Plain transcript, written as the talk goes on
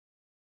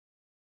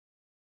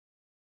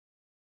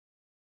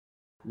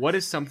What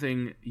is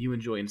something you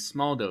enjoy in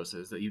small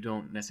doses that you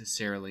don't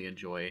necessarily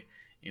enjoy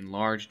in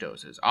large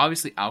doses?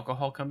 Obviously,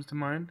 alcohol comes to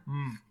mind,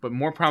 but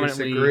more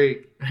prominently,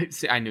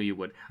 Disagree. I knew you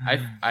would.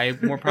 I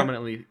more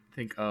prominently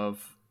think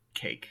of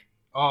cake.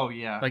 Oh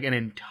yeah, Like an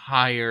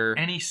entire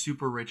any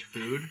super rich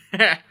food,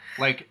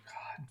 like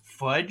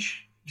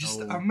fudge.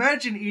 Just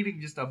imagine eating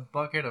just a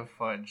bucket of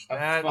fudge.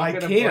 I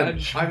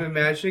can't. I'm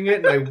imagining it,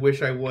 and I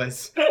wish I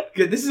was.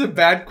 This is a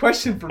bad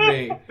question for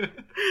me.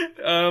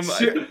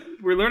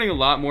 We're learning a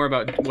lot more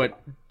about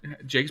what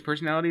Jake's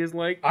personality is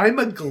like. I'm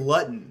a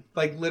glutton.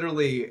 Like,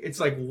 literally, it's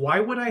like, why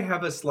would I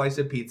have a slice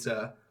of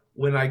pizza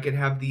when I could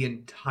have the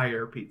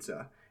entire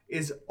pizza?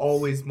 Is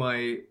always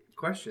my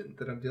question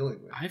that I'm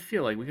dealing with. I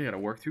feel like we gotta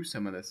work through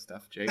some of this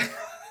stuff, Jake.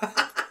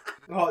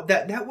 Oh,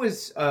 that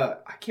was I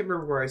can't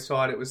remember where I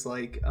saw it. It was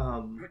like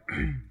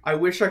I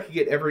wish I could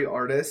get every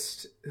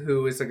artist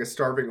who is like a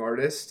starving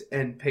artist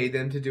and pay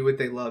them to do what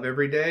they love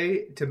every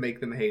day to make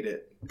them hate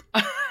it.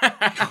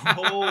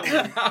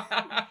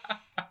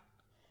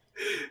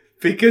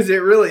 Because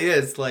it really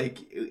is like,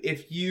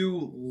 if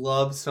you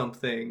love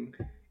something,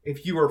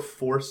 if you are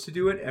forced to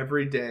do it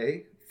every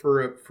day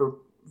for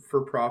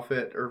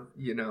profit, or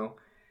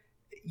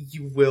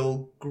you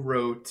will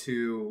grow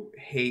to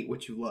hate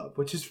what you love,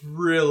 which is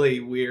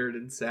really weird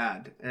and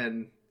sad.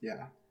 And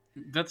yeah,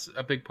 that's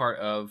a big part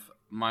of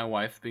my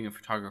wife being a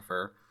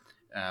photographer.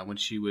 When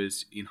she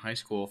was in high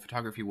school,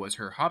 photography was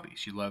her hobby.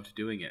 She loved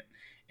doing it.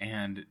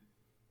 And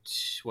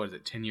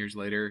 10 years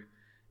later,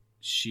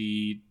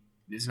 she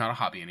is not a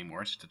hobby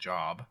anymore. It's just a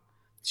job.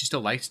 She still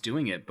likes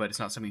doing it, but it's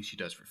not something she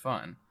does for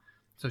fun.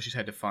 So she's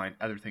had to find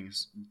other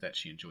things that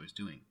she enjoys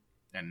doing.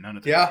 And none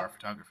of them are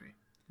photography.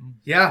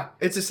 Yeah,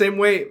 it's the same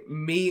way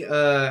me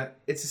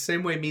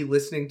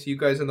listening to you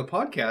guys on the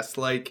podcast.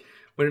 Like,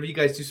 whenever you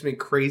guys do something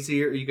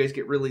crazy, or you guys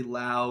get really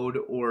loud,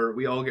 or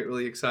we all get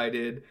really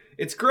excited,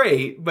 it's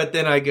great. But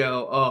then I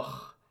go,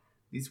 oh,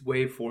 these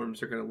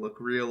waveforms are going to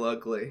look real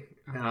ugly,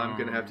 and I'm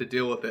going to have to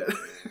deal with it.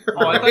 Right?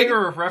 Oh, I thought you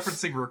were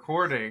referencing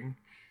recording.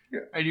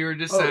 And you were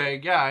just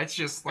saying, yeah, it's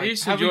just like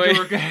having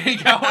to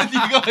hang out with you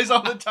guys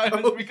all the time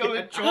has become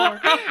a chore,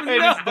 and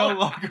it's no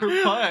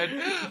longer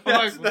fun.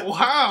 I'm like,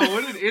 wow,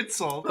 what an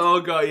insult. Oh,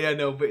 God, yeah,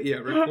 no, but yeah,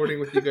 recording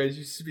with you guys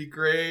used to be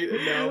great,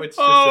 and now it's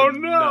just a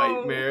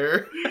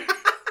nightmare.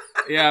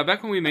 Yeah,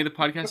 back when we made the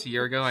podcast a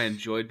year ago, I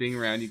enjoyed being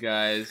around you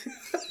guys,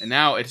 and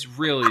now it's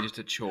really just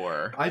a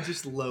chore. I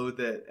just loathe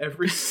it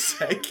every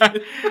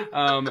second.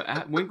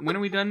 When are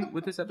we done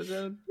with this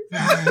episode?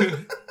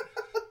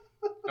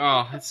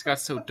 Oh, it's got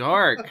so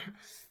dark.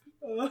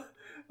 All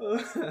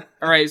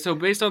right, so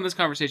based on this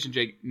conversation,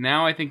 Jake,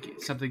 now I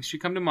think something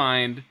should come to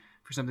mind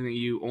for something that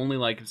you only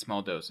like in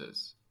small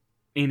doses.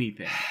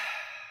 Anything.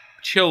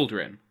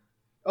 Children.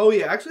 Oh,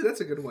 yeah, actually, that's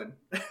a good one.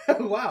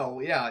 Wow,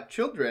 yeah,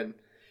 children.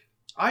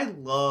 I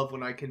love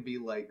when I can be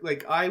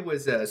like I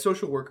was a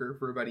social worker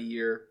for about a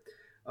year,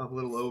 a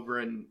little over,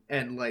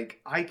 and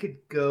like I could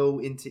go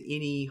into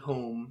any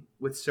home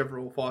with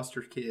several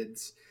foster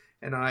kids,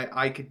 and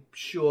I could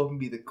show up and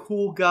be the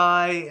cool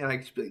guy, and I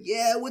could just be like,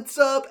 yeah, what's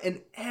up? And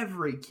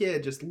every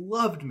kid just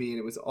loved me, and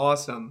it was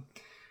awesome.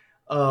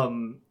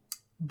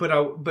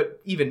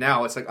 But even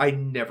now, it's like, I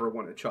never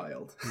want a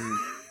child.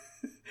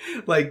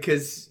 Like,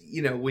 because,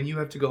 when you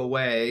have to go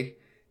away,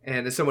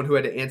 and as someone who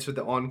had to answer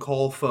the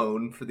on-call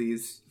phone for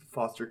these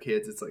foster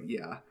kids, it's like,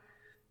 yeah,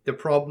 the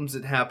problems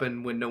that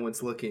happen when no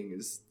one's looking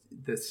is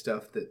the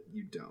stuff that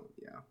you don't,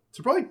 yeah.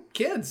 So probably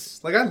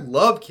kids. Like, I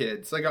love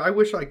kids. Like, I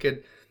wish I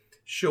could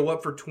show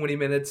up for 20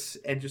 minutes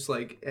and just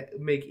like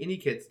make any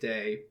kid's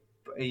day,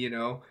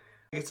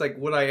 It's like,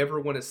 would I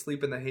ever want to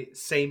sleep in the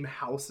same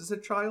house as a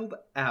child?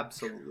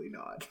 Absolutely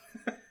not.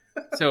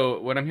 So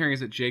what I'm hearing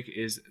is that Jake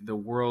is the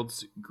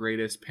world's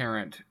greatest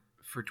parent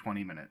for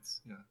 20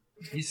 minutes. Yeah.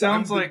 He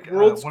sounds like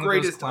world's one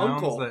greatest of those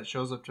clowns uncle that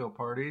shows up to a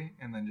party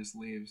and then just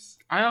leaves.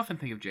 I often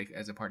think of Jake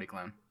as a party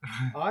clown.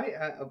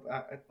 I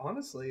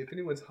honestly, if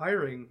anyone's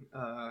hiring,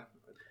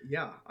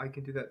 yeah, I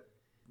can do that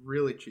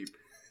really cheap.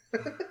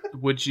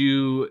 Would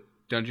you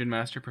dungeon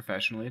master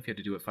professionally if you had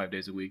to do it 5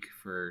 days a week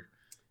for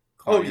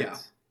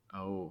clients? Oh, yeah.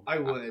 Oh. I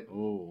would.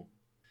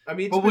 I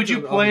mean, but would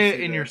you play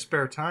it in your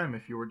spare time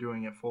if you were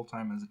doing it full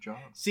time as a job?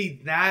 See,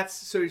 that's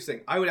so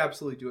interesting. I would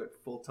absolutely do it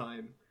full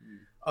time.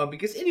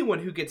 Because anyone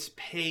who gets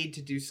paid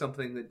to do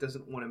something that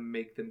doesn't want to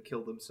make them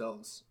kill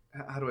themselves,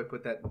 how do I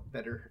put that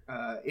better?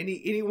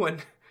 Anyone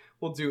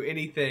will do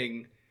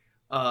anything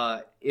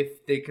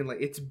if they can,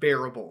 it's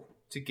bearable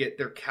to get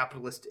their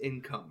capitalist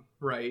income,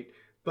 right?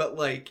 But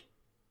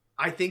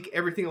I think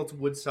everything else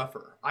would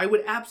suffer. I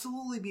would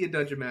absolutely be a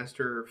dungeon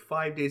master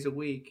 5 days a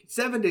week,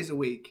 7 days a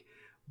week,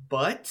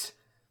 but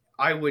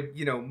I would,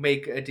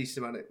 make a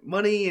decent amount of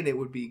money and it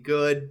would be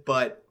good,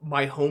 but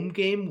my home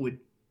game would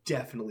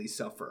definitely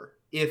suffer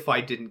if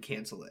I didn't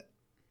cancel it.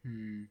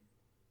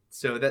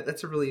 So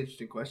that's a really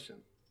interesting question.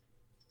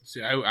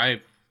 See,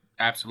 I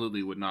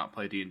absolutely would not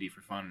play D&D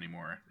for fun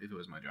anymore if it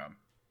was my job.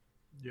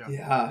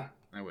 Yeah.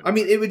 I would. I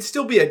mean, it would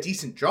still be a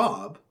decent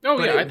job.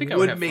 Oh, yeah, I think I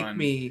would have make fun.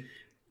 me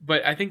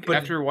But I think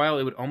after a while,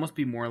 it would almost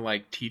be more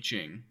like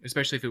teaching,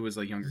 especially if it was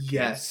like younger kids.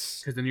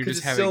 Yes, because then you're just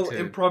it's having still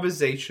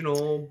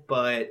improvisational,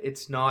 but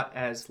it's not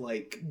as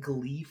like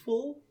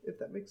gleeful. If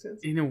that makes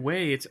sense. In a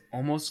way, it's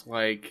almost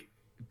like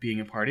being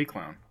a party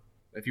clown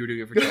if you were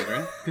doing it for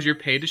children, because you're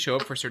paid to show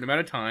up for a certain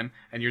amount of time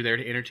and you're there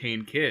to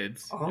entertain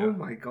kids. Oh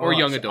my god! Or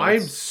young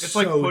adults. It's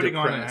like putting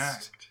on an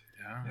act.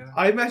 Yeah.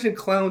 I imagine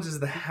clowns as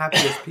the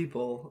happiest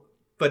people,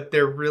 but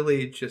they're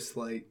really just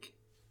like,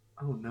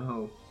 oh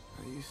no.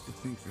 I used to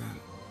think that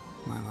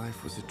my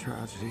life was a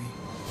tragedy.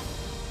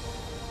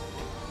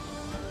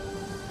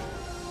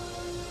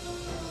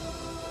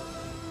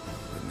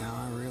 But now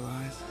I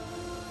realize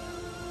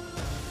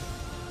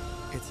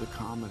it's a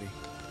comedy.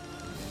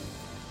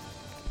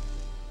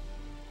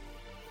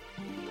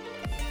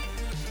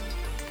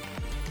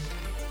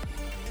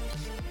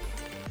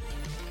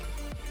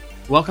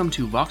 Welcome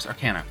to Vox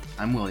Arcana.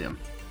 I'm William.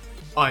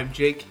 I'm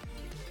Jake.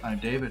 I'm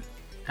David.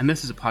 And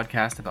this is a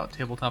podcast about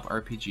tabletop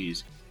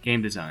RPGs,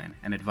 game design,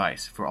 and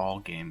advice for all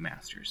game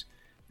masters.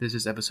 This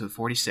is episode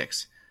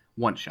 46,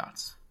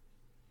 One-Shots.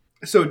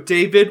 So,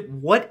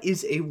 David, what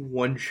is a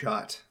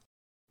one-shot?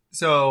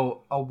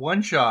 So, a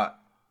one-shot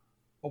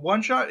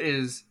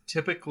is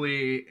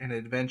typically an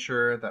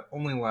adventure that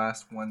only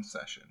lasts one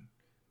session.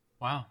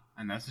 Wow.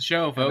 And that's the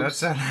show,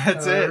 folks.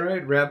 That's it. All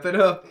right, wrap it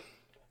up.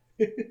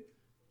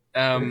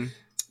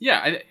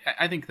 Yeah,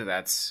 I think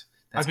that's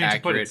accurate. To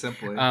put it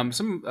simply.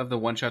 Some of the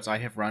one-shots I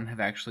have run have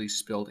actually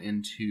spilled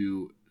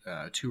into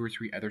 2 or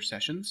 3 other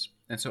sessions.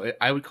 And so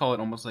I would call it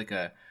almost like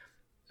a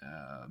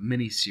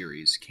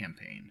mini-series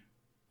campaign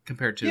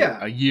compared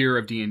to a year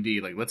of D&D.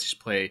 Like, let's just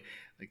play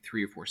like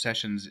 3 or 4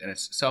 sessions, and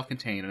it's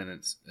self-contained, and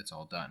then it's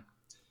all done.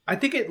 I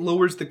think it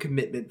lowers the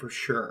commitment for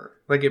sure.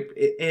 Like,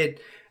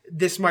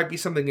 this might be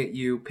something that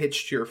you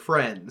pitch to your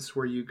friends,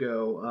 where you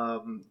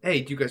go,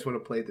 hey, do you guys want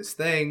to play this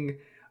thing?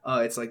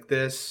 It's like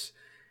this.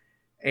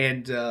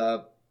 And,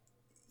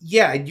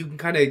 you can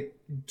kind of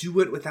do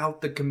it without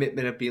the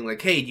commitment of being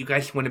like, hey, you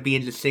guys want to be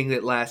in this thing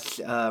that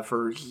lasts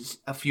for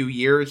a few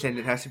years, and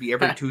it has to be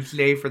every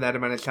Tuesday for that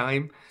amount of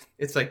time.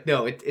 It's like,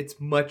 no, it's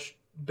much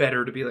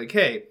better to be like,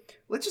 hey,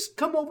 let's just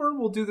come over.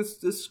 We'll do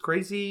this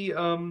crazy,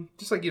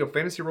 just like,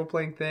 fantasy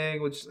role-playing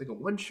thing, which is like a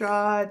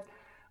one-shot.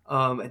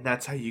 And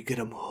that's how you get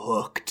them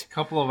hooked.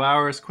 Couple of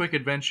hours, quick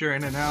adventure,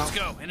 in and out. Let's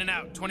go, in and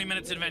out, 20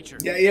 minutes adventure.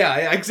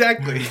 Yeah,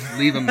 exactly.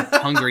 Leave them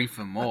hungry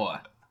for more.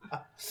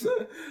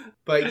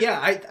 But yeah,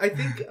 I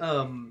think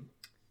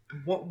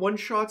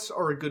one-shots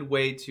are a good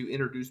way to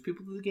introduce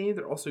people to the game.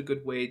 They're also a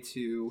good way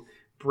to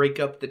break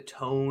up the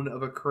tone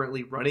of a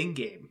currently running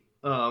game.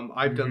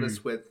 I've done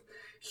this with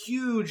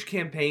huge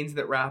campaigns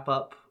that wrap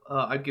up.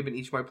 I've given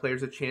each of my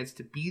players a chance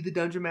to be the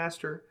dungeon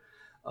master,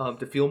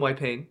 to feel my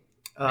pain.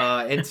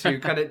 And to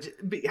kind of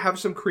have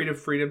some creative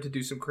freedom to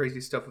do some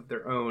crazy stuff of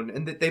their own.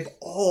 And that they've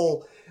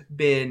all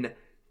been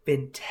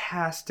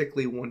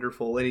fantastically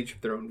wonderful in each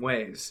of their own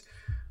ways.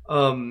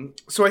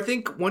 So I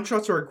think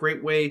one-shots are a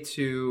great way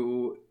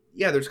to...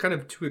 Yeah, there's kind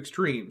of 2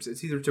 extremes.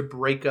 It's either to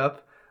break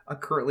up a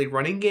currently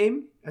running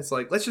game. It's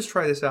like, let's just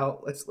try this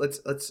out.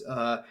 Let's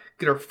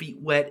get our feet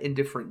wet in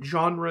different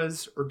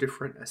genres or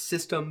different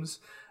systems.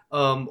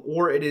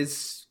 Or it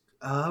is...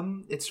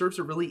 it serves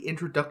a really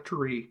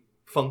introductory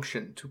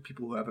function to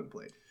people who haven't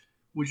played.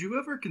 Would you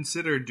ever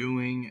consider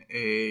doing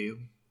a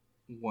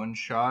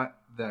one-shot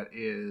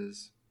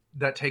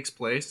that takes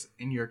place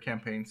in your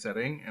campaign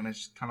setting, and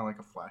it's kind of like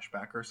a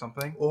flashback or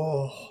something?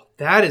 Oh,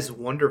 that is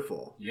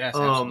wonderful. Yes,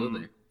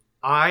 absolutely.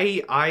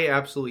 I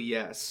absolutely,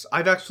 yes.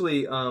 I've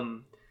actually,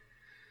 my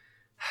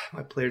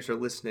players are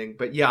listening,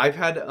 but yeah,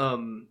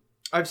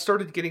 I've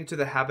started getting to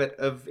the habit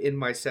of, in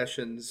my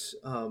sessions,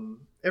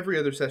 every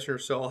other session or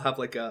so, I'll have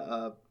like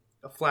a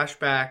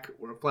flashback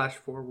or a flash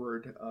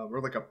forward,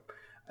 or like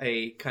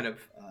a kind of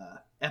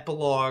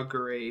epilogue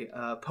or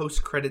a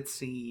post-credit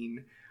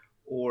scene,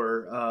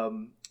 or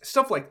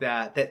stuff like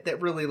that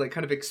really like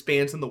kind of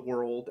expands in the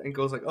world and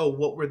goes like, oh,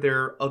 what were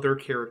their other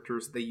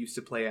characters they used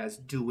to play as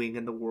doing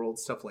in the world,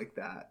 stuff like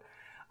that.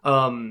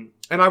 And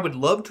I would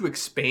love to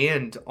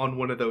expand on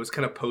one of those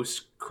kind of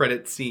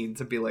post-credit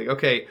scenes and be like,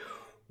 okay,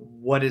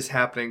 what is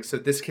happening? So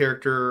this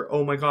character,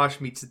 oh my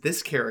gosh, meets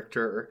this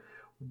character.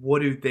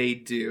 What do they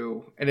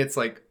do? And it's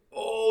like,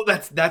 oh,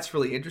 that's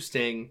really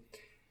interesting.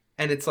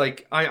 And it's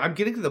like, I'm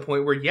getting to the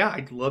point where, yeah,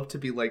 I'd love to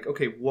be like,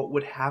 okay, what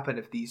would happen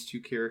if these 2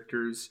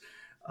 characters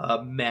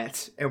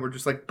met and were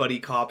just like buddy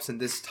cops in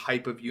this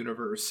type of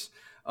universe,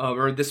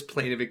 or this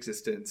plane of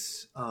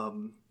existence.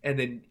 And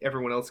then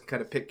everyone else can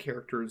kind of pick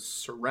characters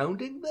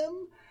surrounding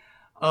them.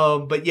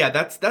 But yeah,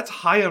 that's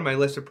high on my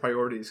list of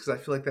priorities, because I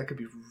feel like that could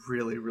be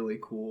really, really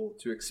cool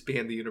to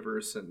expand the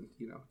universe and,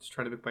 just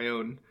trying to make my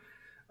own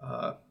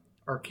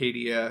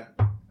Arcadia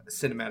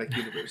cinematic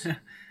universe.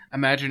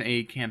 Imagine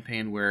a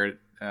campaign where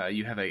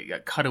you have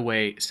a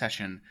cutaway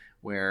session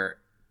where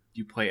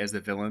you play as the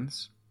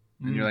villains,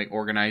 and you're like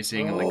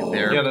organizing like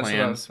their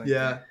plans.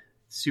 Yeah,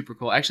 super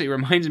cool. Actually, it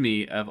reminds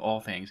me of all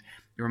things.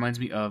 It reminds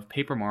me of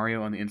Paper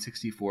Mario on the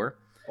N64.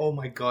 Oh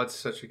my god,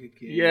 such a good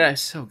game. Yeah,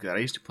 it's so good. I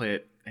used to play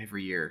it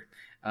every year.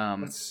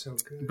 That's so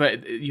good.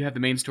 But you have the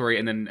main story,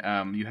 and then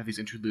you have these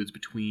interludes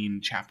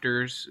between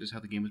chapters, is how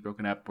the game was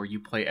broken up, where you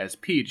play as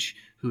Peach,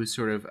 who is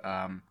sort of,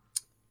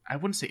 I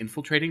wouldn't say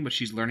infiltrating, but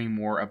she's learning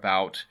more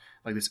about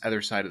like this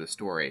other side of the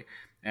story.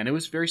 And it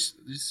was very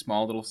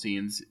small little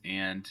scenes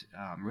and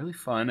really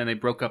fun, and they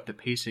broke up the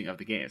pacing of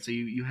the game. So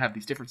you have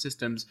these different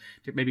systems,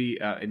 maybe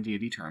in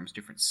D&D terms,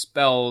 different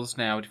spells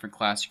now, different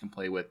class you can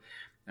play with.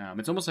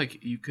 It's almost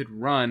like you could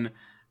run,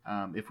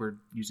 if we're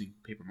using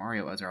Paper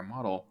Mario as our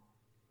model,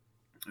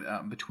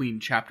 between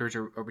chapters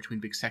or between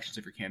big sections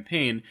of your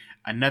campaign,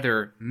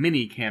 another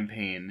mini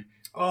campaign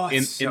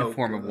in the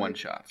form of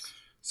one-shots.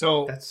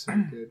 So that's so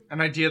good. An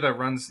idea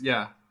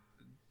that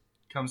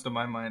comes to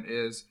my mind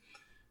is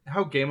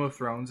how Game of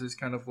Thrones is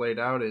kind of laid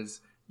out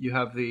is you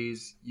have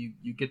these,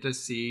 you get to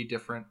see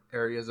different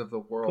areas of the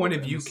world. Point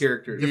of view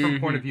characters.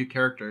 Different point of view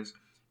characters.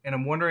 And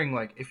I'm wondering,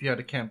 like, if you had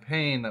a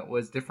campaign that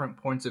was different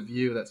points of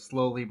view that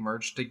slowly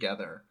merged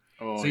together.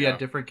 So you had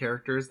different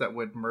characters that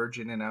would merge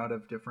in and out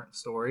of different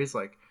stories.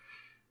 Like,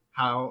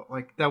 how,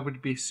 like, that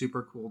would be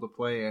super cool to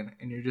play in.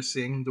 And you're just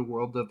seeing the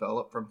world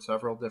develop from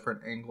several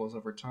different angles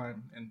over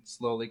time and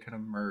slowly kind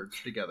of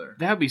merge together.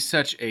 That would be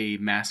such a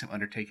massive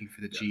undertaking for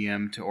the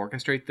GM to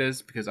orchestrate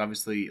this, because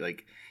obviously,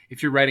 like,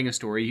 if you're writing a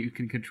story, you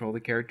can control the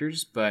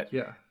characters, but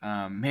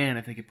man,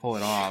 if they could pull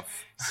it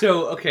off.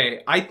 So,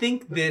 okay, I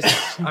think this,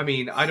 I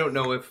mean, I don't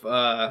know if,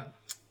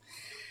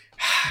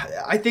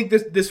 I think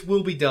this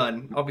will be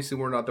done. Obviously,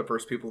 we're not the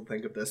first people to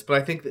think of this,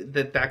 but I think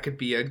that could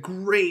be a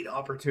great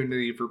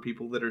opportunity for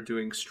people that are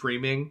doing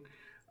streaming,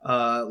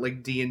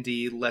 like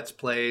D&D Let's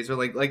Plays or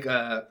like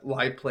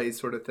live plays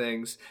sort of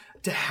things,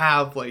 to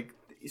have like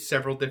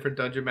several different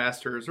dungeon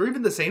masters or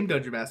even the same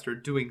dungeon master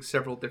doing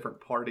several different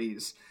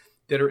parties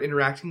that are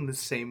interacting in the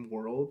same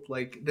world.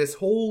 Like this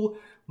whole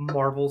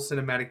Marvel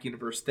Cinematic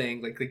Universe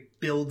thing, like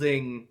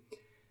building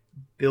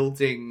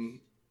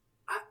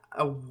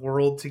a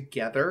world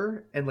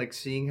together and like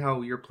seeing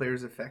how your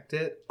players affect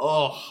it.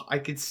 Oh, I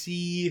could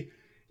see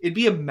it'd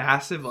be a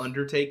massive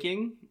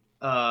undertaking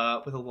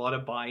with a lot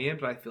of buy-in,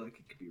 but I feel like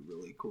it could be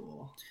really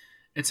cool.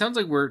 It sounds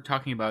like we're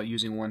talking about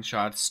using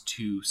one-shots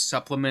to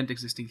supplement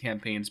existing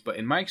campaigns, but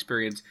in my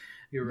experience,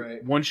 you're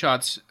right.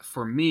 One-shots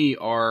for me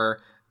are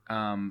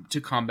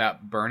to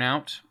combat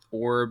burnout,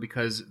 or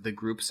because the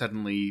group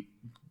suddenly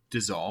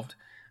dissolved,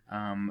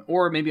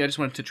 or maybe I just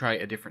wanted to try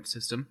a different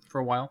system for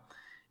a while.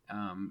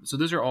 So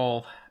those are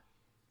all...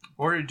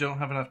 Or you don't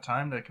have enough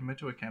time to commit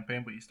to a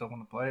campaign, but you still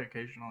want to play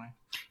occasionally.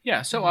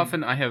 Yeah, so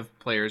often I have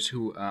players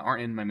who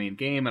aren't in my main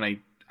game, and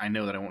I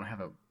know that I won't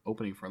have an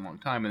opening for a long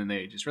time, and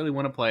they just really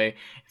want to play.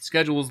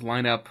 Schedules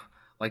line up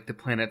like the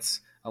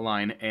planets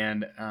align,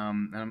 and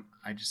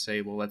I just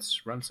say, well,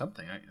 let's run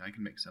something. I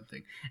can make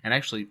something. And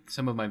actually,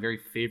 some of my very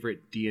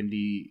favorite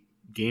D&D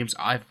games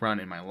I've run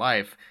in my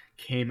life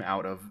came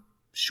out of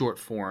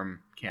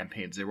short-form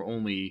campaigns. They were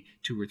only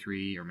 2 or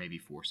 3 or maybe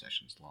 4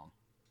 sessions long.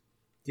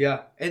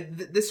 Yeah, and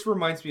this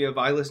reminds me of,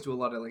 I listen to a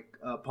lot of like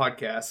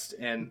podcasts,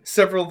 and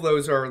several of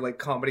those are like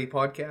comedy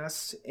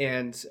podcasts,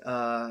 and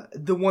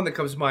the one that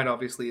comes to mind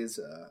obviously is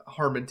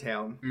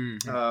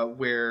Harmontown,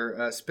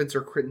 where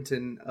Spencer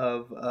Crittenden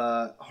of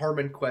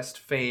Harmon Quest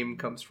fame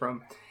comes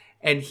from.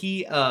 And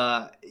he,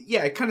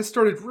 it kind of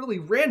started really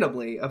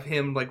randomly of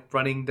him like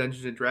running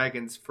Dungeons and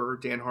Dragons for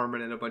Dan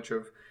Harmon and a bunch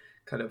of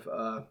kind of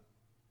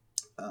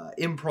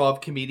improv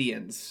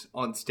comedians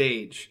on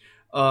stage.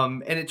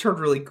 And it turned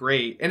really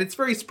great. And it's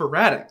very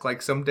sporadic.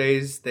 Like some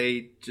days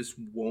they just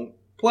won't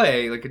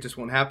play. Like it just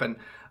won't happen.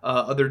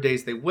 Other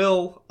days they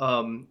will.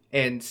 And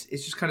it's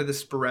just kind of this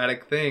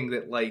sporadic thing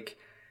that like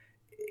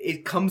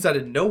it comes out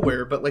of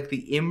nowhere, but like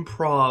the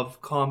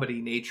improv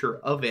comedy nature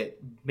of it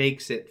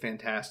makes it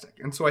fantastic.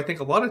 And so I think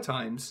a lot of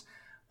times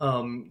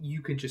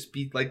you can just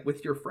be like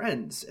with your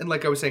friends. And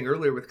like I was saying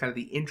earlier with kind of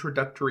the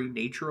introductory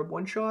nature of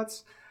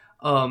one-shots,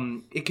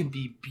 it can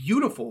be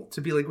beautiful to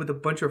be like with a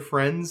bunch of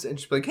friends and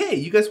just be like, hey,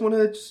 you guys want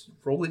to just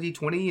roll a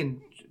d20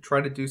 and try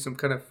to do some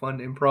kind of fun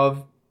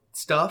improv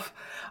stuff.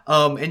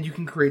 And you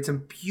can create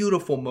some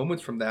beautiful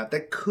moments from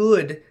that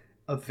could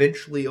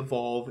eventually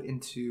evolve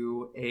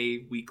into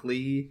a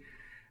weekly,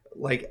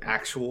 like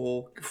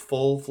actual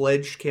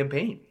full-fledged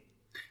campaign.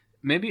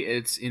 Maybe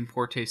it's in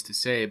poor taste to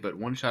say, but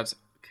one-shots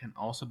can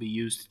also be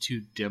used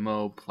to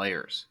demo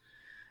players,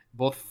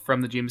 both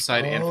from the GM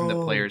side and from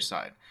the player's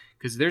side.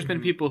 Because there's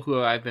been people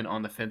who I've been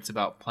on the fence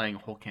about playing a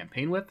whole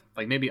campaign with.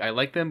 Like maybe I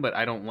like them, but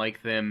I don't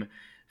like them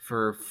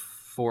for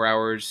 4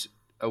 hours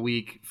a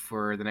week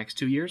for the next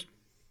 2 years.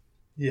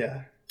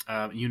 Yeah.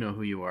 You know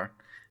who you are.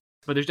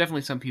 But there's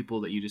definitely some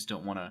people that you just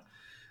don't want to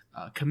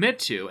commit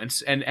to.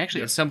 And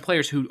actually some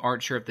players who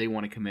aren't sure if they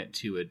want to commit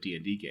to a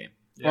D&D game.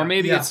 Yeah. Or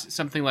maybe it's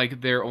something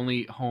like they're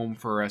only home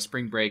for a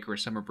spring break or a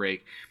summer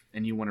break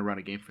and you want to run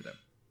a game for them.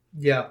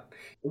 Yeah.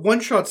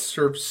 One-shots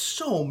serve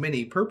so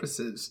many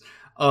purposes.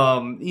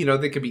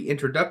 They can be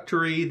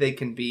introductory. They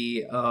can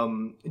be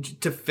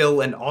to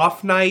fill an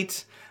off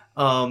night.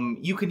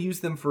 You can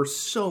use them for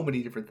so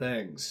many different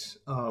things.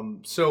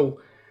 So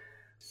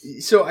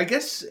I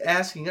guess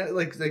asking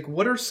like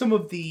what are some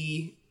of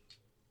the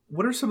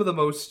what are some of the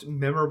most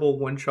memorable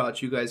one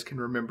shots you guys can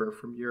remember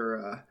from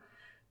your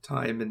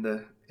time in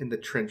the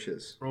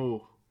trenches?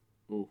 So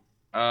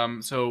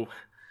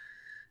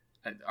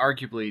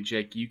arguably,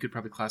 Jake, you could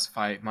probably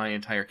classify my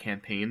entire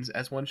campaigns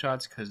as one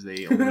shots because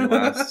they only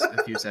last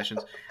a few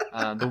sessions.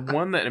 The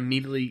one that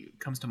immediately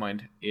comes to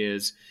mind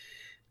is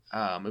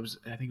I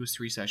think it was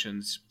 3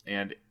 sessions,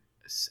 and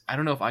I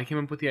don't know if I came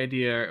up with the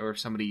idea or if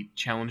somebody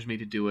challenged me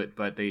to do it,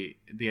 but the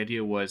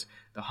idea was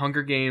the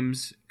Hunger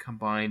Games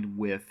combined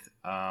with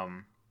I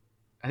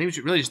think it was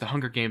really just the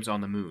Hunger Games on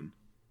the moon.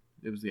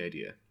 It was the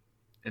idea.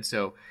 And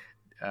so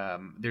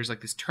there's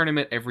like this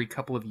tournament every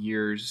couple of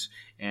years,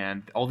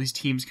 and all these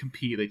teams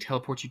compete. They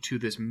teleport you to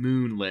this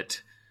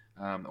moonlet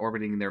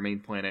orbiting their main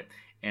planet,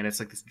 and it's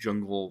like this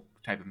jungle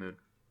type of moon.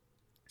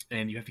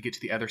 And you have to get to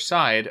the other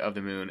side of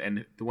the moon,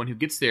 and the one who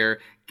gets there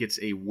gets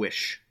a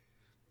wish.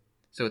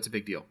 So it's a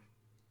big deal.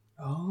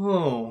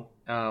 Oh.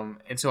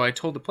 And so I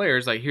told the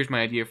players, like, here's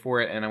my idea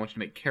for it, and I want you to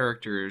make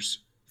characters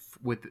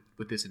with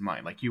this in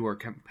mind. Like, you are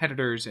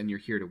competitors, and you're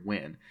here to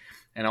win.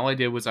 And all I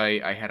did was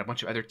I had a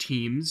bunch of other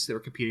teams that were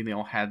competing. They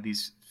all had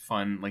these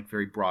fun, like,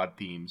 very broad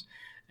themes.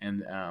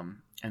 And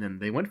then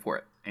they went for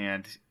it.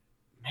 And,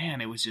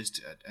 man, it was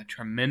just a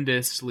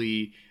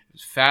tremendously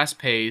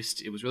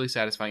fast-paced. It was really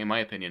satisfying, in my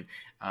opinion.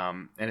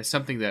 And it's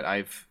something that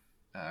I've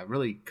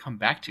really come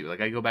back to.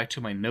 Like, I go back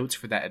to my notes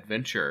for that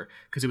adventure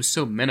because it was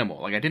so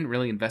minimal. Like, I didn't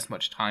really invest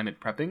much time in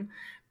prepping,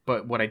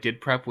 but what I did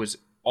prep was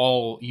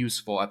all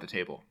useful at the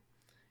table.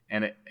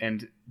 And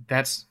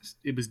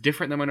it was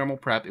different than my normal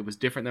prep. It was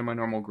different than my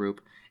normal group,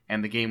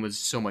 and the game was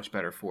so much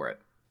better for it.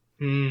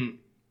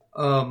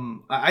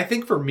 I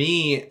think for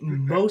me,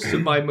 most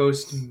of my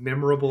most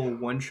memorable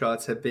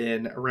one-shots have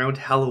been around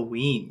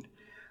Halloween.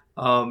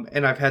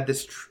 And I've had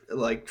this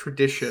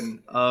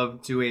tradition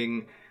of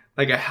doing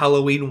like a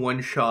Halloween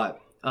one-shot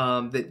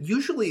that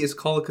usually is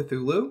Call of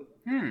Cthulhu.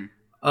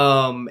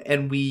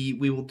 And we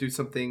will do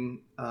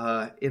something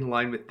in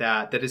line with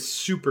that is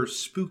super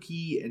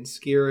spooky and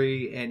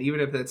scary. And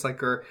even if that's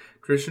like our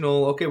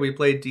traditional, okay, we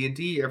play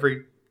D&D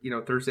every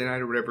Thursday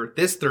night or whatever,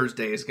 this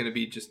Thursday is going to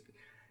be just,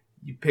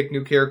 you pick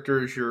new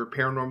characters, you're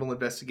paranormal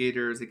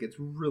investigators, it gets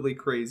really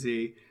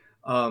crazy.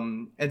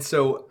 And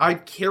so I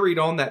carried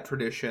on that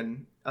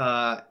tradition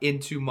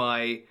into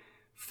my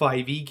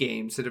 5e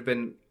games that have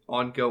been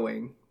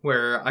ongoing,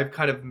 where I've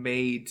kind of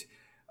made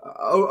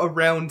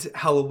around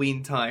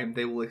Halloween time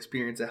they will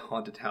experience a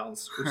haunted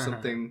house or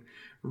something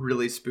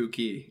really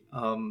spooky.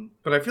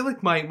 But I feel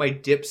like my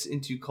dips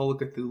into Call of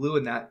Cthulhu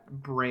and that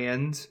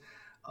brand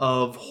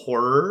of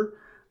horror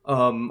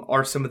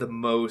are some of the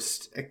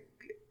most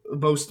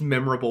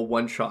memorable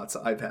one shots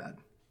I've had.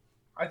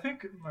 I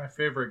think my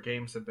favorite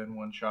games have been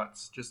one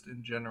shots just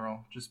in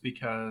general, just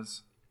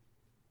because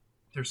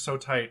they're so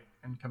tight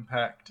and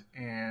compact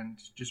and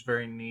just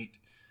very neat.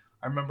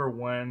 I remember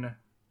one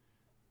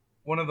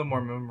of the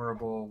more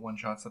memorable one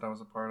shots that I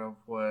was a part of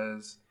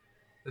was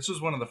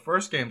one of the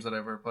first games that I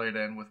ever played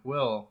in with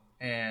Will,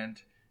 and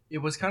it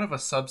was kind of a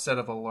subset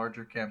of a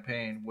larger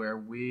campaign where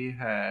we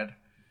had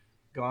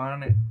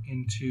gone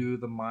into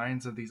the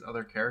minds of these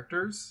other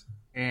characters,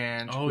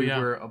 and we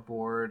were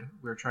aboard.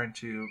 We were trying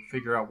to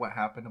figure out what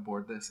happened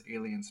aboard this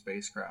alien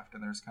spacecraft,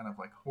 and there's kind of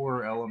like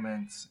horror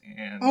elements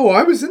and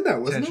I was in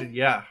that, wasn't tension.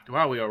 Yeah,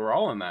 wow, we were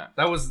all in that.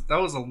 That was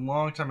a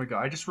long time ago.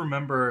 I just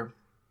remember.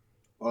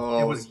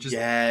 It was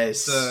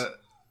just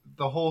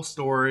the whole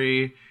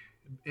story.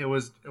 It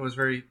was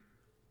very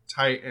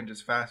tight and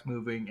just fast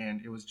moving,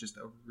 and it was just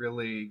a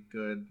really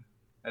good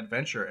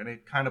adventure, and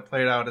it kind of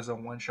played out as a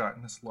one shot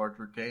in this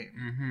larger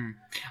game.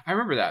 I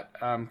remember that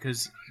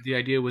because the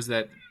idea was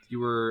that you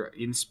were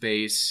in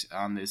space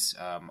on this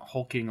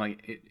hulking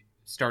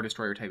Star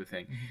Destroyer type of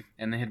thing,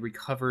 and they had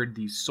recovered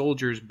these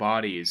soldiers'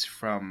 bodies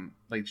from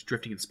like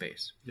drifting in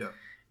space.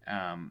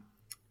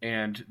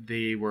 And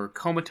they were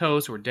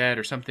comatose or dead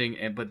or something,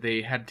 but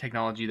they had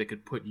technology that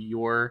could put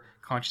your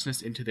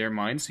consciousness into their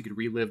minds so you could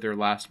relive their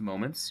last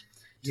moments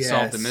to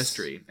solve the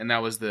mystery. And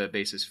that was the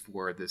basis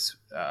for this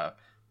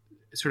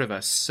sort of a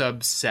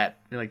subset,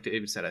 like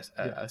David said,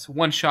 a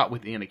one shot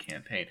within a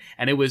campaign.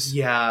 And it was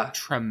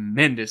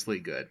tremendously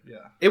good.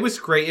 Yeah. It was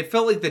great. It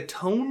felt like the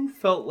tone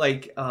felt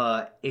like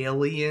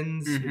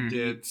Aliens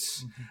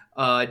meets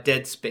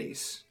Dead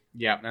Space.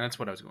 Yeah, and that's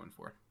what I was going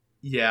for.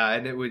 Yeah,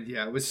 and it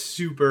was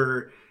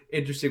super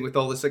interesting with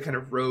all this like kind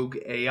of rogue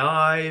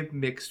AI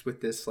mixed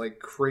with this like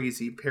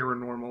crazy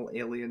paranormal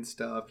alien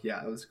stuff.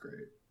 Yeah, it was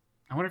great.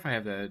 I wonder if I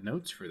have the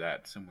notes for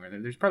that somewhere.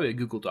 There's probably a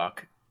Google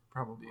Doc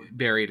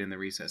buried in the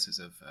recesses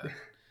of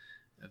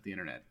the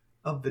internet.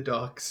 Of the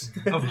docs.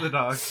 Of the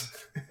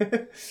docs.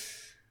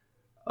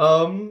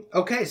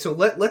 Okay, so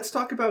let's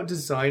talk about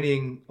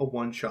designing a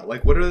one shot.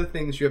 Like, what are the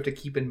things you have to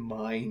keep in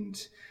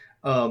mind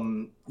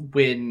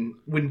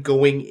when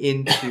going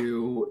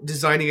into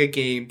designing a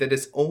game that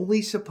is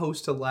only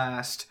supposed to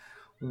last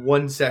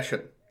one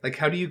session? Like,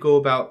 how do you go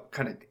about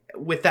kind of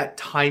with that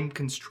time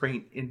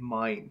constraint in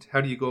mind?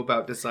 How do you go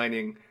about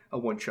designing a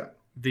one shot?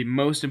 The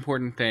most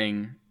important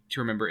thing to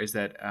remember is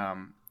that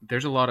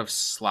there's a lot of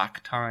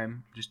slack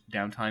time, just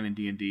downtime in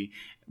D&D,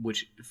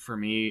 which for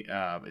me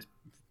is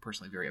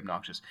personally very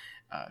obnoxious.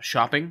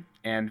 Shopping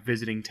and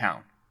visiting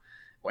town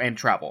and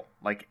travel.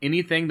 Like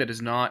anything that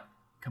does not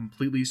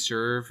completely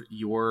serve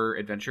your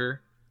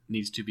adventure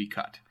needs to be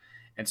cut.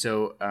 And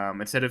so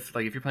instead of,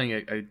 like, if you're playing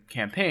a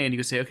campaign, you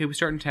can say, okay, we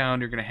start in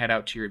town, you're going to head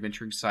out to your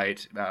adventuring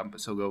site,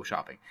 so go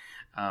shopping.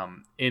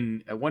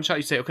 In a one shot,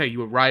 you say, okay,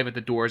 you arrive at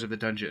the doors of the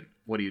dungeon.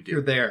 What do you do?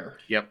 You're there.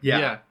 Yep.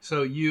 Yeah.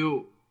 So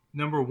you,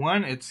 number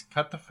one, it's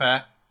cut the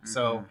fat.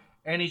 So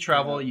any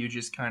travel, you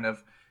just kind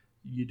of,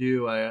 you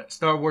do a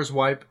Star Wars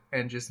wipe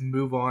and just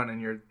move on,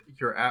 and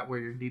you're at where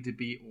you need to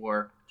be,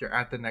 or you're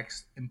at the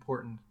next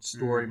important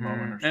story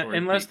moment or story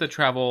unless beat. the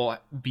travel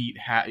beat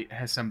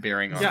has some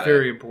bearing on It's it.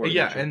 very important.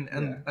 Yeah,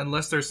 and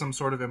unless there's some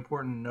sort of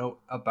important note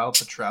about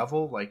the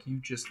travel, like, you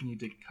just need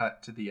to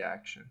cut to the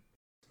action.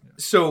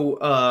 So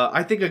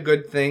I think a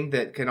good thing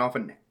that can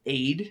often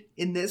aid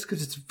in this,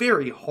 because it's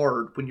very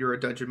hard when you're a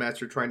dungeon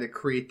master trying to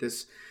create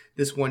this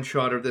one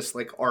shot or this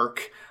like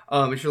arc,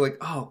 if you're like,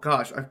 oh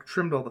gosh, I've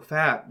trimmed all the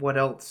fat, what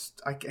else?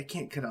 I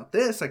can't cut out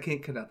this, I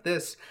can't cut out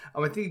this.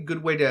 I think a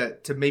good way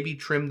to maybe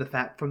trim the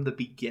fat from the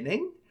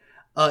beginning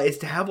is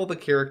to have all the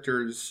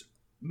characters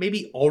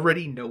maybe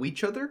already know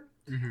each other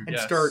and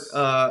start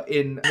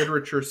in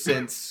literature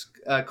sense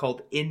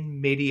called in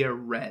media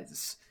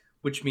res,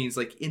 which means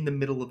like in the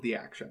middle of the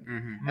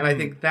action. And I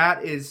think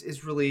that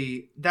is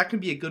really, that can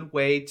be a good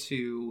way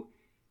to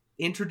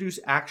introduce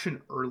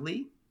action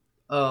early.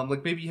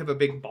 Like maybe you have a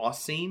big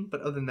boss scene,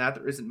 but other than that,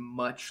 there isn't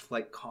much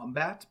like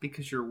combat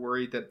because you're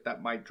worried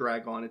that might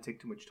drag on and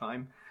take too much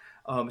time,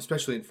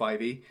 especially in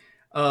 5e.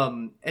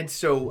 And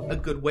so a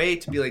good way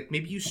to be like,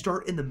 maybe you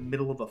start in the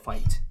middle of a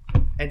fight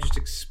and just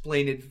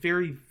explain it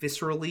very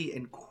viscerally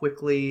and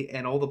quickly,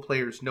 and all the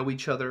players know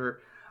each other,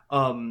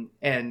 and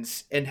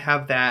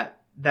have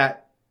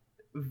that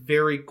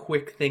very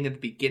quick thing at the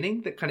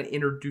beginning that kind of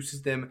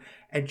introduces them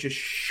and just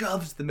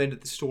shoves them into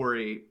the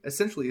story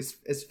essentially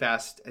as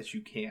fast as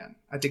you can.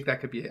 I think that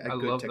could be a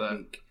good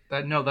technique.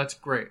 That's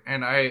great.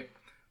 And I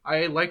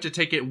like to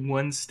take it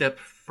one step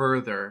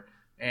further,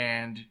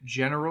 and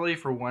generally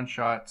for one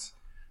shots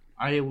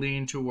I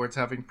lean towards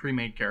having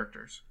pre-made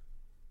characters.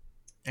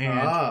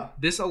 And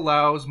this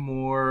allows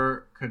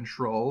more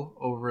control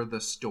over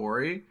the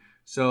story,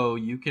 so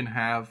you can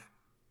have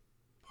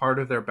part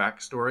of their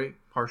backstory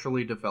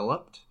partially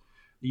developed.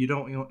 You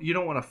don't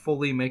want to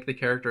fully make the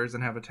characters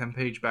and have a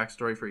 10-page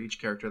backstory for each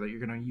character that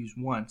you're going to use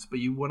once, but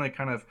you want to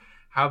kind of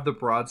have the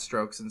broad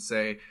strokes and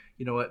say,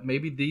 you know what,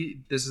 maybe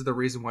this is the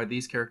reason why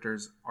these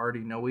characters already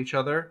know each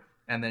other,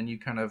 and then you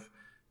kind of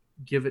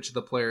give it to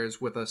the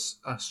players with a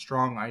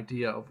strong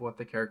idea of what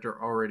the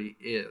character already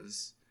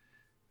is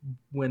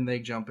when they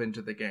jump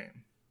into the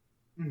game.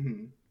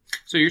 Mm-hmm.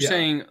 So you're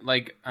saying,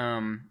 like,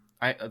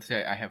 let's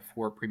say I have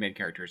 4 pre-made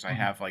characters. I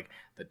have like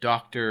the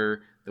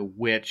Doctor, the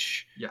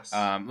Witch,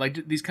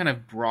 like these kind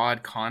of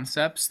broad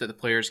concepts that the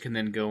players can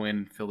then go in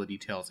and fill the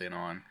details in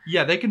on.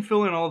 Yeah, they can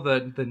fill in all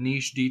the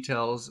niche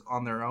details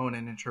on their own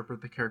and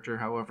interpret the character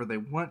however they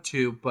want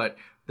to, but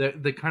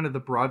the kind of the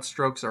broad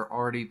strokes are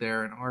already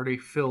there and already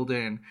filled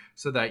in,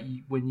 so that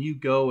when you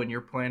go and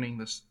you're planning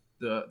this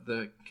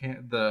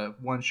the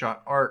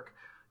one-shot arc,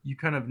 you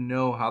kind of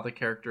know how the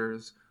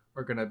characters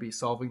are going to be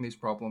solving these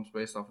problems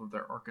based off of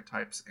their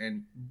archetypes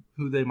and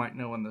who they might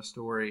know in the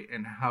story,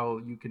 and how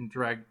you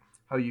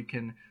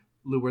can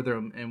lure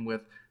them in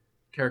with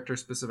character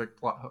specific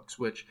plot hooks,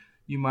 which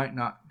you might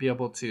not be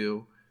able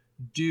to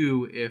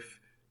do if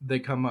they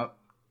come up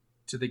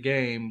to the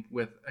game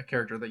with a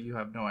character that you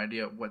have no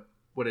idea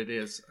what it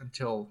is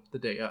until the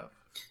day of.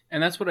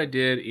 And that's what I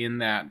did in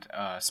that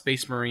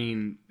Space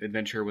Marine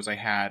adventure.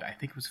 I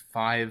think it was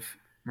 5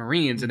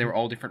 Marines, and they were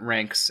all different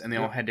ranks, and they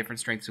all had different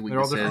strengths and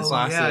weaknesses. They're all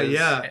different classes.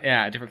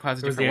 Yeah, different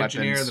classes, different weapons. The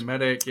engineer, the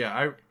medic,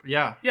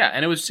 yeah,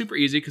 and it was super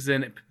easy because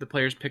then the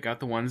players pick out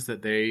the ones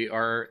that they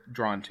are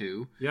drawn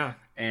to. Yeah,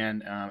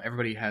 and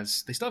everybody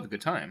they still have a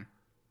good time,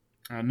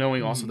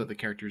 knowing also that the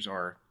characters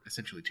are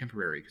essentially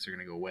temporary because they're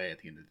going to go away at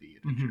the end of the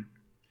adventure.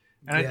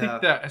 And I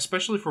think that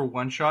especially for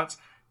one shots,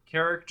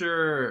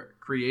 character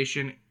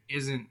creation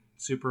isn't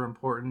super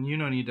important. You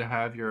don't need to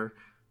have your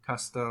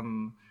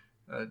custom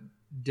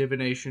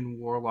divination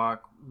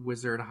warlock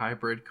wizard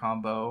hybrid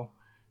combo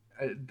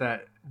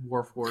that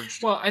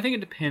Warforged. Well, I think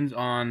it depends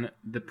on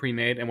the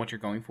pre-made and what you're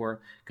going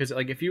for, because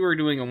like if you were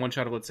doing a one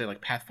shot of, let's say,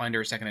 like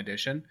Pathfinder 2nd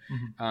edition,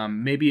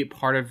 maybe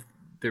part of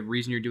the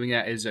reason you're doing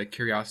that is a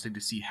curiosity to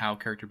see how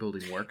character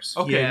building works.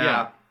 Okay,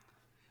 yeah.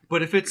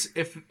 But if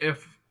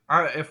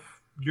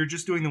you're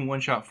just doing the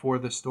one shot for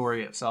the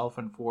story itself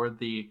and for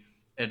the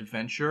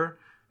adventure,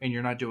 and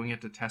you're not doing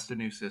it to test a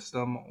new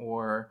system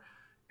or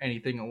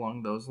anything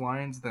along those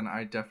lines, then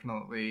I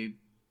definitely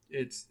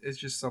it's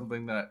just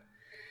something that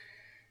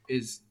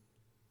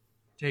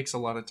takes a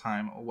lot of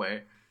time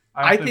away.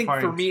 I think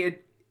for me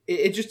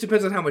it just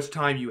depends on how much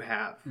time you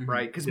have,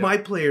 right? Because my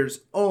players,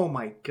 oh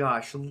my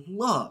gosh,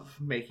 love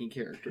making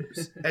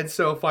characters. And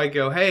so if I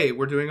go, hey,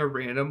 we're doing a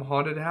random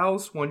haunted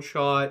house one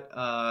shot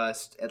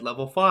at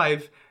level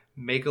 5,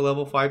 make a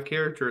level 5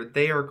 character,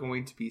 they are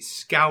going to be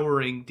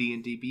scouring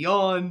D&D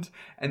Beyond,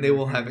 and they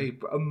will have a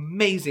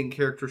amazing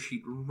character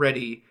sheet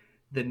ready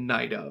the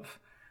night of.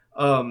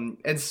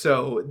 And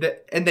so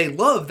and they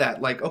love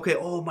that, like, okay,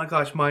 oh my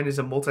gosh, mine is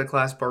a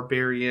multi-class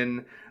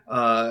barbarian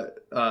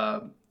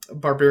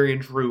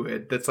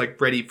druid that's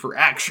like ready for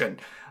action.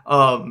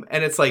 And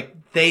it's like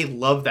they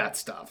love that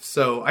stuff.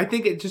 So I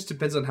think it just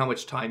depends on how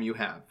much time you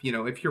have. You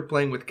know, if you're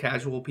playing with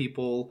casual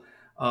people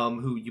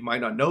who you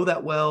might not know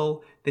that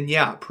well, then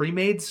yeah,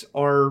 pre-mades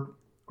are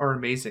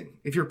amazing.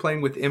 If you're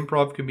playing with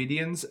improv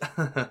comedians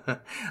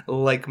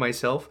like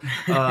myself,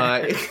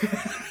 like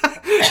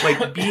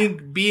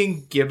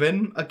being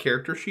given a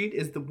character sheet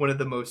is one of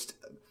the most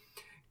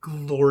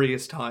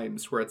glorious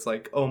times where it's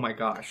like, oh my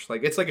gosh,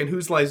 like it's like in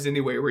Whose Lies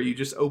Anyway, where you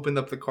just open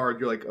up the card,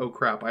 you're like, oh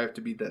crap, I have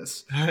to be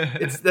this.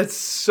 That's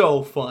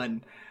so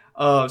fun.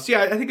 So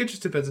yeah, I think it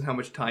just depends on how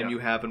much time you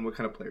have and what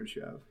kind of players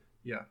you have.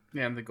 Yeah,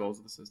 and the goals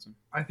of the system.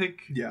 I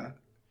think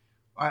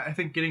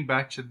getting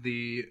back to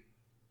the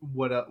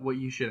what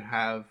you should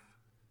have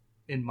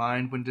in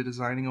mind when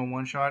designing a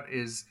one shot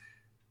is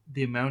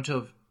the amount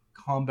of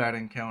combat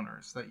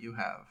encounters that you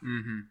have.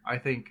 I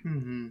think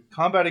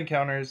combat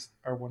encounters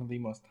are one of the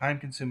most time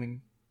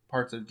consuming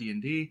parts of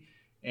D&D,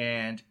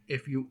 and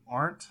if you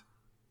aren't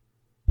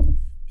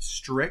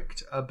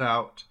strict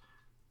about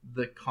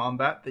the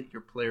combat that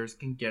your players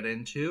can get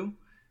into,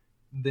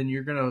 then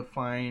you're going to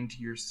find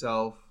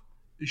yourself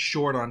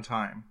short on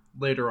time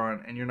later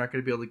on, and you're not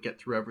going to be able to get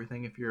through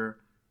everything if you're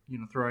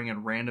throwing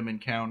in random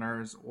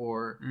encounters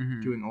or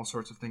doing all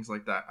sorts of things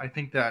like that. I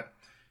think that,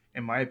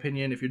 in my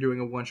opinion, if you're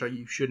doing a one shot,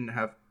 you shouldn't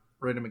have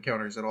random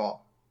encounters at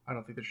all. I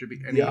don't think there should be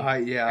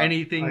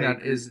anything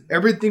that is.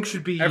 Everything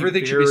should be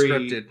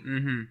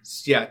scripted.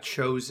 Yeah,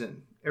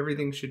 chosen.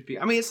 Everything should be.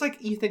 I mean, it's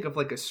like you think of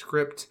like a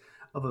script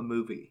of a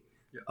movie.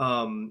 Yeah.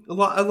 A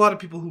lot of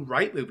people who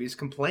write movies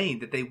complain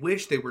that they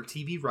wish they were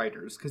TV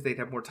writers because they'd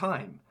have more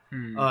time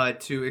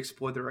to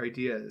explore their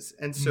ideas.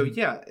 And so,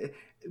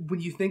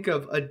 when you think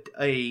of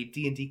a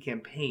D&D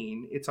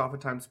campaign, it's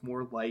oftentimes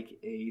more like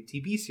a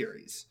TV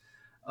series.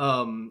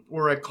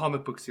 Or a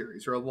comic book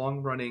series or a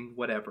long running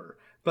whatever.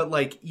 But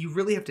like you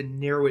really have to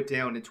narrow it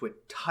down into a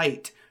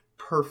tight,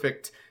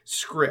 perfect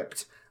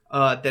script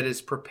that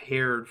is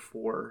prepared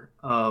for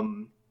a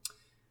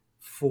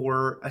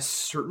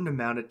certain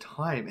amount of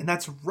time. And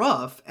that's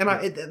rough. And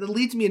it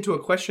leads me into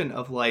a question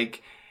of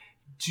like,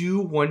 do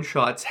one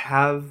shots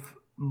have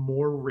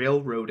more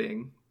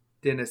railroading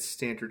than a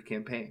standard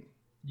campaign?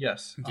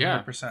 Yes. 100%.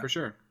 Yeah, for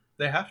sure.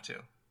 They have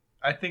to.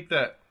 I think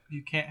that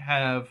you can't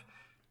have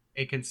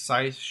a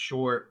concise,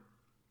 short,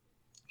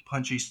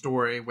 punchy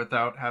story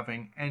without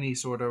having any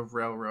sort of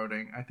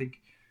railroading. I think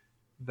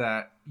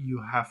that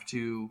you have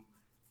to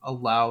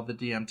allow the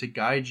DM to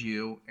guide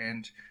you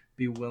and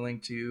be willing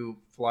to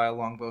fly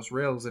along those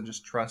rails and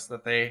just trust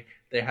that they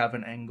have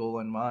an angle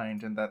in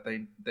mind and that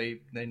they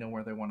know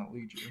where they want to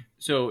lead you.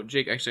 So,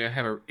 Jake, actually, I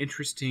have an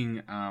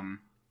interesting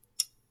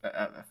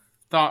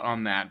thought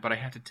on that, but I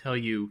have to tell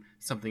you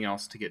something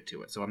else to get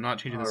to it. So I'm not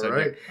changing the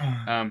subject.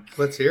 Right.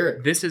 Let's hear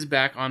it. This is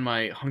back on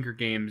my Hunger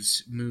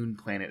Games Moon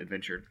Planet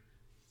adventure.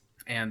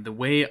 And the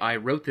way I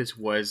wrote this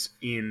was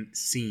in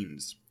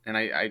scenes. And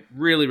I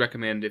really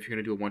recommend, if you're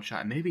going to do a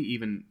one-shot, maybe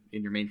even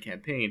in your main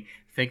campaign,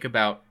 think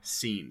about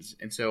scenes.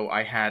 And so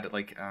I had,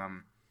 like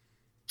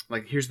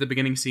here's the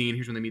beginning scene,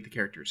 here's when they meet the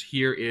characters.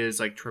 Here is,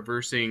 like,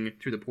 traversing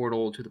through the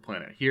portal to the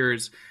planet.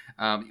 Here's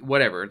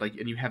whatever, like,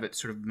 and you have it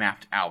sort of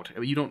mapped out.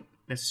 You don't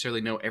necessarily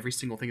know every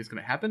single thing that's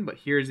going to happen, but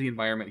here's the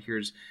environment,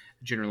 here's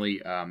generally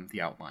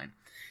the outline.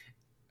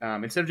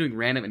 Instead of doing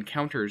random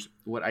encounters,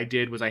 what I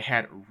did was I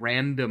had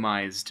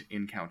randomized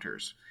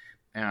encounters.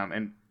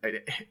 And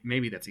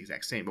maybe that's the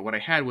exact same, but what I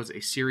had was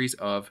a series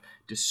of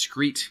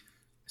discrete,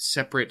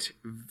 separate,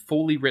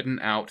 fully written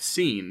out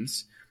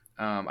scenes.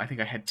 I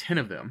think I had 10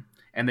 of them,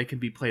 and they can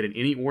be played in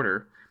any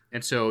order.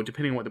 And so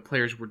depending on what the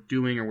players were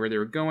doing or where they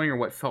were going or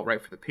what felt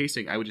right for the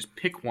pacing, I would just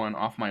pick one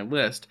off my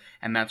list,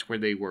 and that's where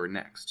they were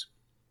next.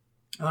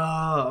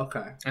 Oh,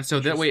 okay. And so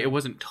that way it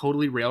wasn't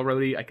totally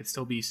railroady. I could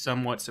still be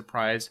somewhat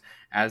surprised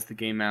as the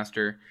game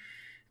master.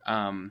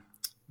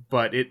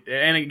 But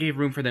it gave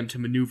room for them to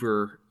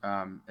maneuver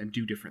and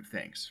do different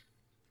things.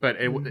 But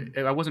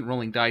I wasn't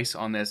rolling dice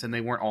on this, and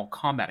they weren't all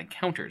combat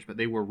encounters, but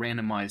they were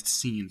randomized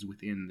scenes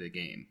within the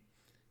game.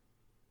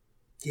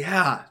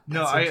 Yeah.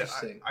 No, I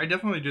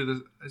definitely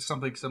do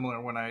something similar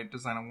when I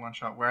design a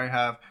one-shot, where I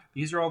have,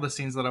 these are all the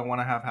scenes that I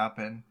want to have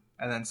happen,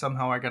 and then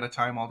somehow I got to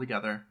tie them all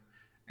together.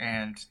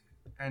 And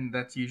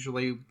that's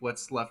usually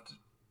what's left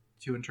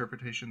to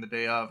interpretation the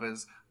day of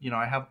is,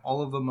 I have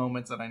all of the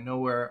moments that I know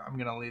where I'm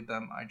going to lead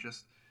them. I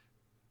just,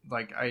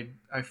 I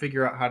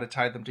figure out how to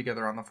tie them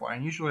together on the fly.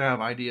 And usually I have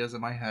ideas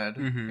in my head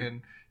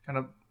and kind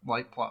of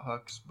light plot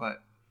hooks,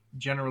 but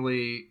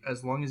generally,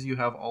 as long as you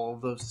have all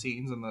of those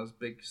scenes and those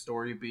big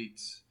story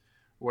beats,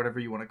 or whatever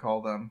you want to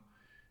call them,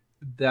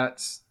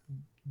 that's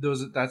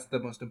the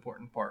most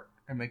important part,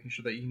 and making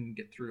sure that you can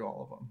get through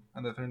all of them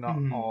and that they're not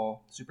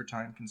all super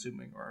time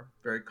consuming or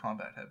very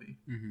combat heavy.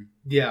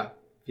 Yeah,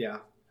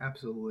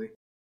 absolutely.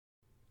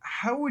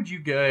 how would you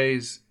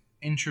guys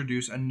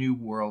introduce a new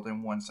world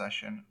in one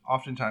session?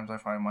 Oftentimes I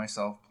find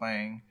myself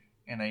playing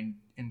in an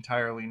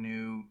entirely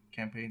new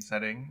campaign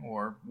setting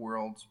or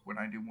world when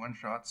I do one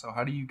shot. So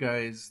how do you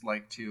guys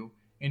like to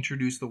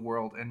introduce the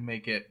world and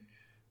make it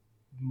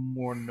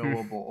more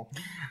knowable?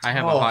 I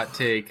have a hot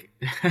take.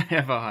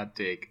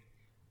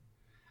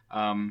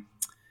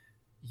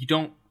 You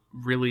don't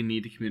really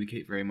need to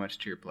communicate very much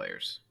to your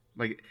players.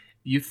 Like,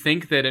 you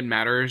think that it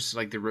matters,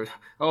 like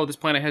this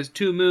planet has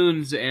 2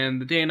 moons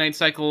and the day and night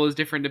cycle is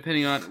different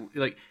depending on,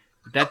 like,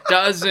 that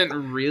doesn't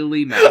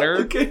really matter.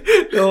 Okay,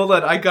 no, hold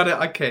on, I got it.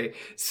 Okay,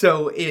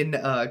 so in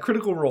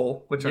Critical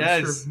Role, which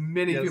I'm sure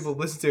many people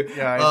listen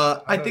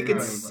to, I think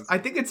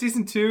it's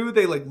season 2.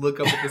 They like look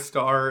up at the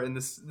star and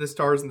the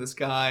stars in the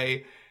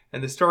sky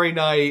and the starry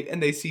night,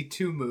 and they see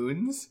 2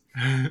 moons,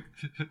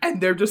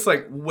 and they're just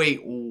like, wait,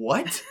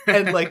 what?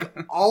 And like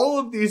all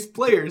of these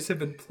players have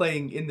been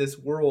playing in this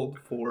world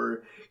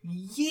for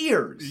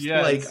years.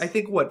 Yes. Like, I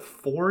think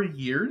 4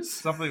 years,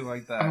 Something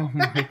like that. Oh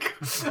my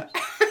god.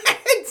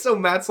 and so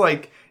Matt's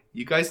like,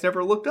 you guys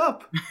never looked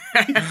up.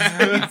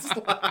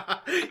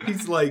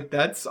 He's like,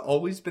 that's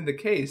always been the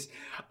case.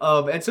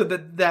 And so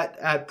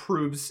that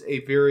proves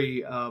a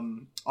very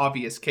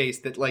obvious case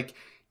that, like,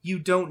 you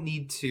don't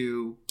need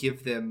to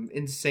give them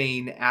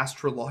insane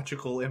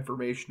astrological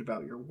information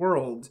about your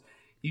world.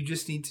 You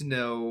just need to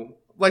know,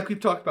 like we've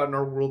talked about in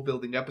our world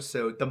building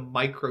episode, the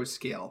micro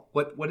scale.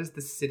 What is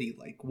the city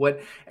like?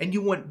 And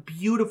you want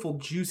beautiful,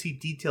 juicy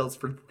details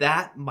for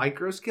that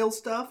micro scale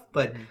stuff,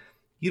 but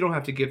you don't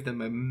have to give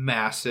them a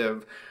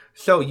massive,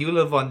 so you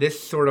live on this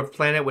sort of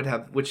planet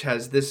which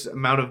has this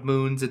amount of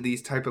moons and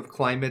these type of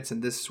climates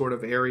and this sort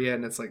of area,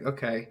 and it's like,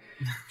 okay,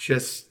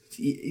 just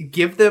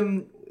give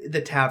them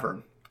the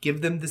tavern.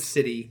 Give them the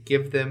city.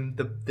 Give them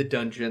the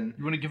dungeon.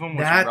 You want to give them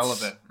what's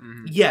relevant.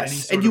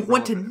 Yes, and you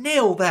want to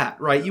nail that,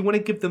 right? You want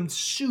to give them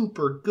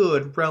super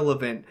good,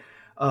 relevant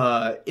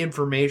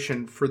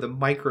information for the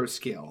micro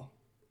scale.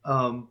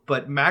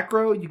 But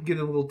macro, you can give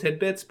them little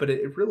tidbits, but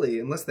it really,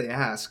 unless they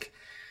ask,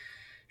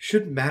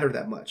 shouldn't matter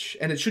that much.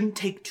 And it shouldn't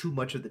take too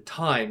much of the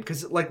time.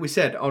 Because like we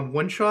said, on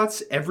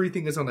one-shots,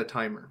 everything is on a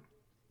timer.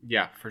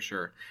 Yeah, for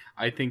sure.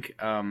 I think, if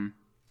I'm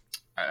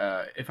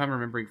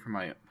remembering from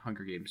my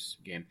Hunger Games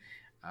game,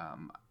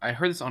 I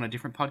heard this on a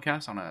different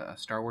podcast, on a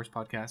Star Wars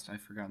podcast.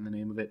 I've forgotten the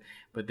name of it,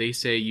 but they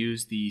say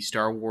use the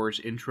Star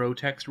Wars intro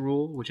text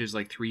rule, which is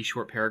like 3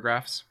 short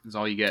paragraphs is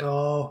all you get.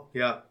 Oh,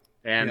 yeah.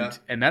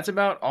 And that's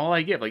about all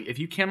I give. Like, if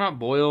you cannot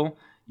boil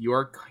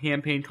your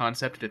campaign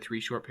concept into 3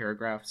 short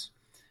paragraphs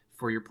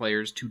for your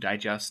players to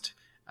digest,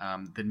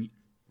 then,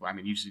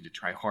 you just need to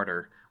try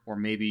harder, or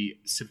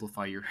maybe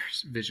simplify your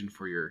vision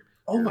for your.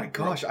 Oh my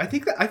gosh, I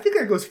think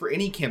that goes for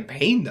any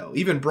campaign though.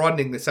 Even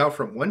broadening this out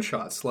from one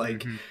shots,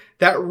 like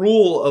that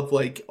rule of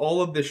like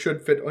all of this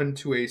should fit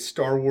onto a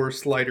Star Wars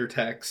slider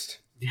text.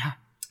 Yeah.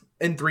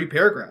 In 3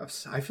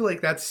 paragraphs. I feel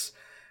like that's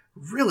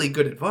really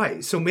good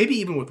advice. So maybe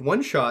even with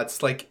one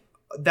shots, like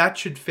that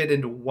should fit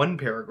into 1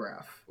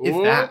 paragraph,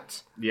 if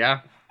that.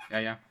 Yeah.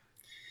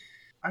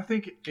 I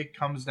think it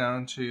comes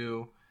down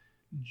to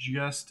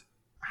just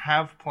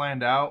have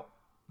planned out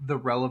the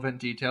relevant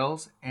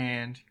details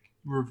and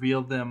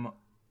reveal them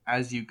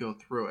as you go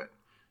through it.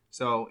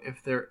 So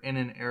if they're in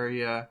an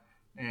area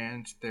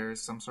and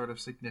there's some sort of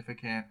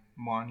significant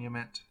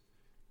monument,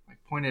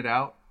 like point it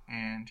out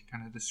and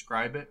kind of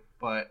describe it,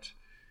 but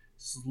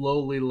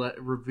slowly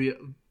reveal.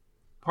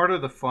 Part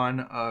of the fun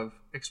of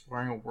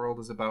exploring a world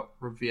is about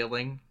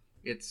revealing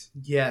its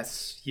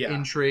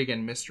intrigue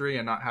and mystery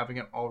and not having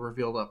it all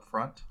revealed up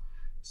front.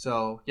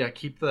 So yeah,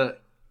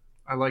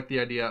 I like the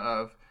idea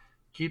of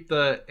keep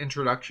the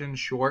introduction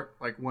short,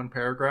 like 1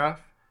 paragraph,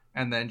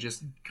 and then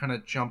just kind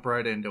of jump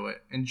right into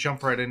it and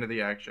jump right into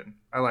the action.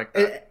 I like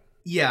that.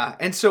 Yeah,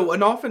 and so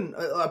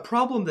a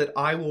problem that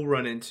I will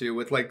run into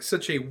with like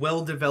such a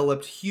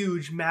well-developed,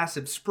 huge,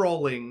 massive,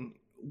 sprawling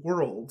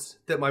world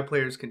that my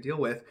players can deal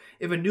with,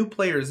 if a new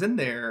player is in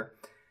there,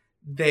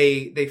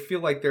 they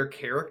feel like their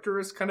character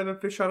is kind of a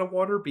fish out of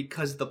water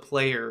because the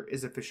player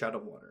is a fish out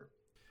of water.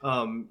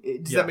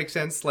 Does that make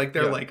sense? Like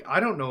they're like, I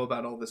don't know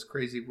about all this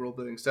crazy world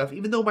building stuff,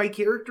 even though my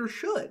character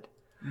should.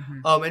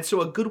 And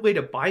so a good way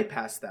to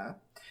bypass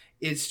that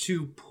is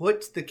to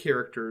put the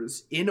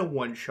characters in a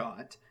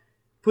one-shot,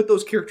 put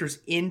those characters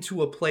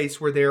into a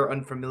place where they're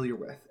unfamiliar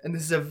with. And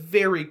this is a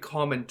very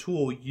common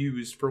tool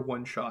used for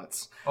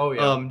one-shots. Oh,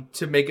 yeah.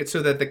 To make it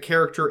so that the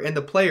character and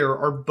the player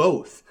are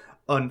both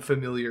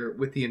unfamiliar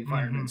with the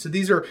environment. So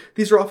these are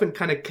often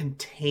kind of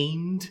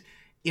contained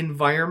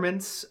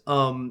environments.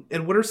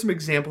 And what are some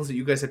examples that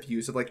you guys have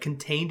used of like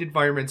contained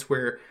environments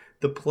where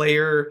the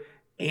player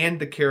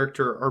and the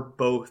character are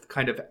both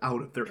kind of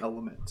out of their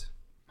element?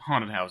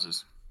 Haunted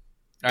houses.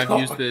 I've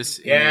used this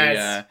in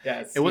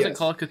it wasn't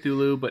Call of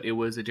Cthulhu, but it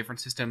was a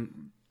different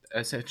system,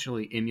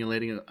 essentially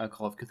emulating a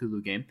Call of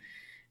Cthulhu game.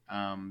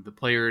 The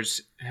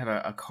players have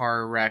a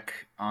car wreck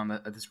on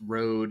this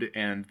road,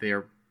 and they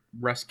are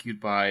rescued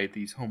by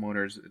these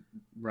homeowners that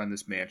run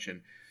this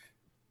mansion.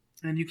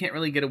 and you can't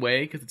really get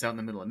away because it's out in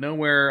the middle of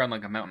nowhere on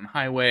like a mountain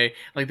highway.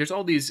 Like there's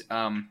all these,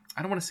 I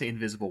don't want to say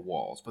invisible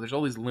walls, but there's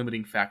all these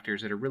limiting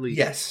factors that are really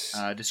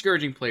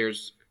discouraging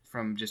players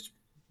from just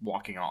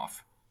walking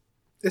off.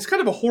 It's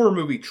kind of a horror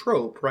movie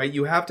trope, right?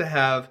 You have to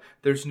have,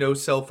 there's no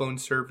cell phone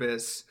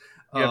service.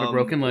 You have a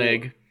broken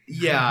leg.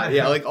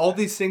 Yeah, like all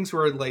these things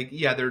where like,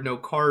 there are no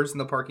cars in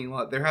the parking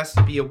lot. There has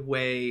to be a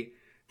way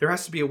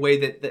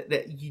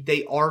that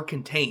they are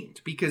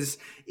contained, because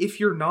if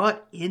you're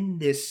not in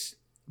this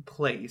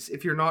place,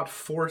 if you're not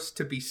forced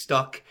to be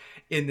stuck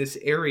in this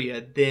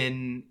area,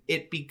 then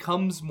it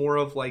becomes more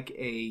of like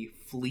a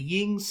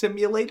fleeing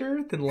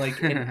simulator than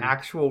like an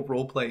actual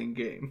role-playing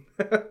game.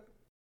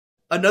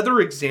 Another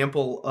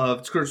example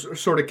of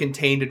sort of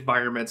contained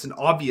environments, an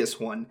obvious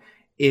one,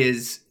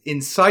 is in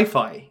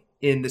sci-fi,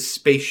 in the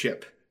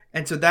spaceship.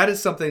 And so that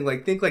is something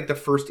like, think like the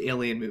first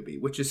Alien movie,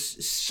 which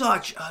is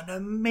such an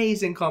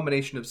amazing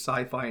combination of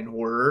sci-fi and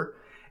horror.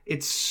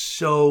 It's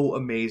so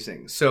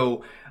amazing.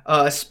 So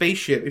a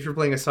spaceship, if you're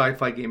playing a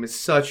sci-fi game, is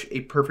such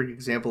a perfect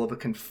example of a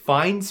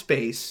confined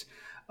space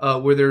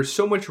where there's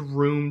so much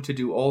room to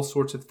do all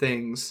sorts of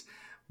things.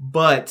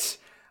 But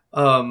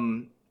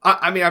I'm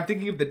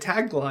thinking of the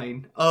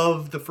tagline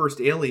of the first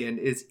Alien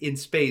is, in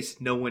space,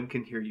 no one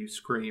can hear you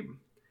scream.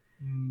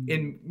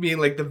 In meaning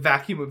like the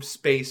vacuum of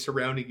space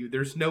surrounding you,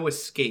 there's no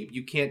escape.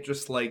 You can't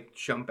just like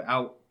jump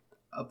out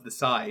of the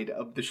side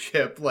of the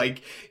ship.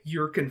 Like,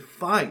 you're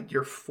confined.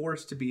 You're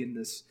forced to be in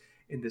this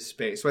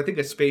space. So I think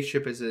a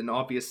spaceship is an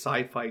obvious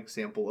sci-fi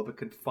example of a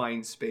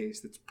confined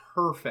space that's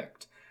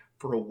perfect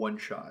for a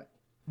one-shot.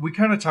 We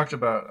kind of talked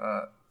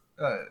about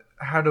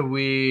how do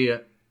we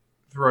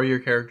throw your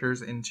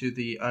characters into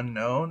the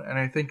unknown, and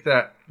I think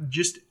that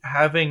just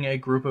having a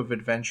group of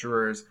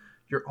adventurers,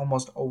 you're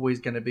almost always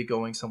going to be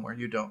going somewhere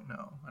you don't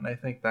know. And I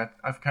think that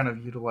I've kind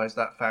of utilized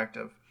that fact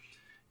of,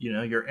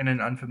 you're in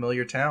an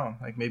unfamiliar town.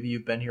 Like maybe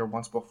you've been here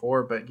once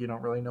before, but you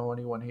don't really know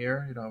anyone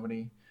here. You don't have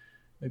any,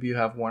 maybe you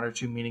have one or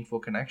two meaningful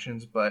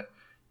connections, but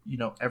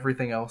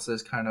everything else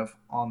is kind of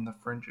on the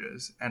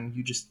fringes, and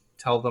you just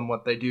tell them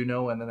what they do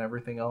know, and then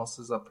everything else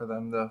is up for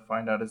them to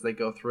find out as they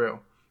go through.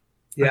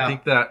 Yeah. I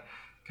think that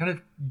kind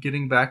of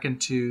getting back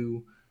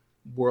into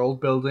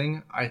world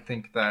building, I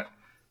think that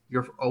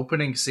your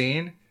opening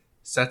scene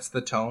sets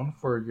the tone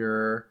for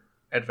your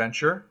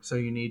adventure. So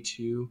you need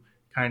to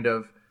kind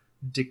of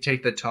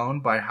dictate the tone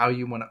by how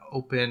you want to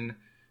open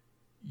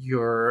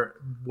your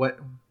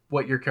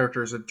what your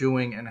characters are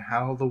doing and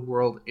how the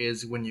world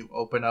is when you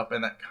open up,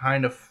 and that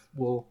kind of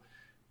will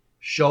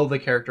show the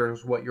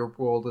characters what your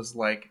world is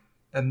like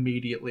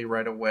immediately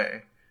right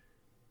away.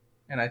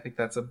 And I think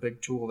that's a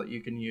big tool that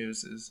you can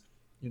use is,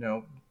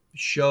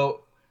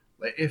 show,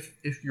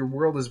 if your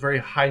world is very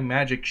high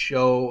magic,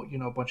 show,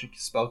 a bunch of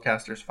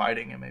spellcasters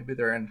fighting, and maybe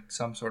they're in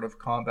some sort of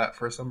combat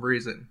for some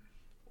reason.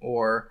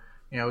 Or,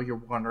 you're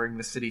wandering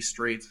the city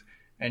streets,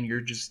 and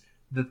you're just,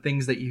 the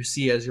things that you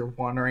see as you're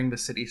wandering the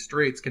city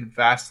streets can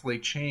vastly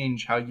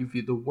change how you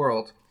view the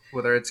world,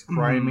 whether it's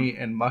grimy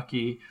and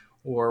mucky,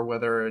 or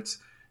whether it's,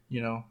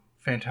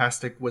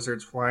 fantastic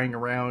wizards flying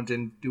around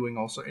and doing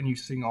and you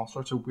seeing all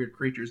sorts of weird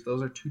creatures.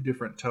 Those are two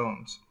different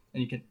tones,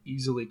 and you can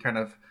easily kind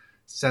of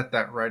set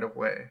that right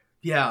away.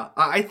 Yeah,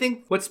 I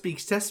think what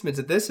speaks testament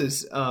to this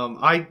is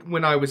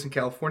when I was in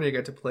California, I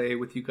got to play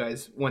with you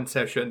guys one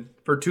session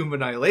for Tomb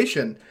of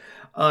Annihilation,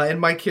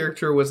 and my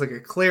character was like a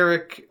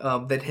cleric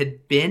that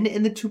had been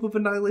in the Tomb of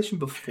Annihilation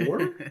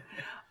before,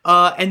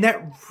 and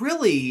that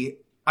really,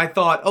 I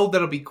thought,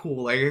 that'll be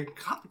cool. I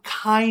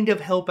kind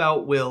of help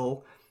out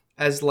Will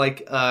as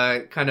like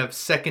kind of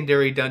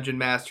secondary dungeon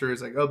master,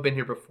 is like, been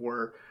here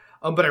before,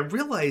 but I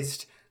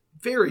realized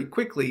very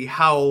quickly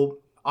how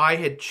I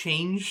had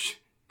changed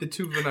the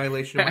Tomb of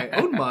Annihilation in my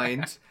own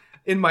mind,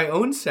 in my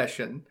own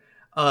session,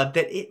 that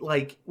it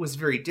like was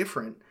very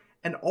different.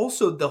 And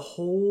also the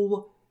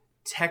whole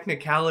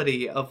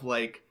technicality of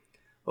like,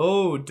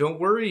 don't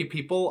worry,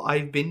 people,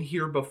 I've been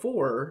here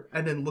before.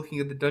 And then looking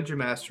at the dungeon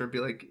master and be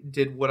like,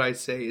 did what I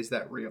say, is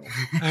that real?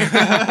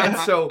 and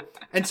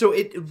so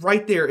it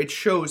right there, it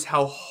shows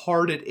how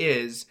hard it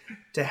is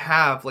to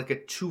have like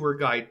a tour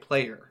guide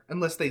player,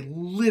 unless they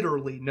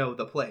literally know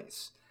the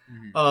place.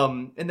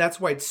 And that's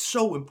why it's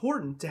so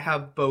important to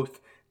have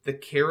both the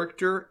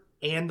character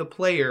and the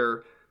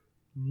player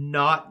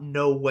not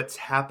know what's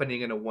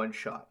happening in a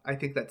one-shot. I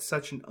think that's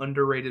such an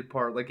underrated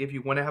part. Like, if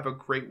you want to have a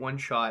great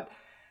one-shot,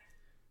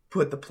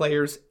 put the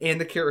players and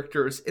the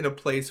characters in a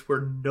place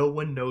where no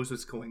one knows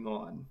what's going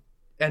on.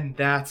 And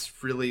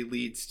that's really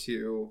leads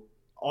to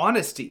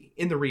honesty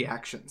in the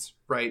reactions,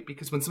 right?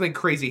 Because when something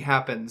crazy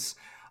happens,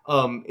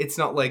 it's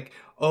not like,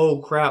 oh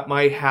crap,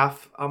 my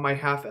half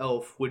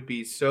elf would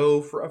be so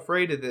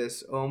afraid of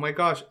this. Oh my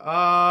gosh.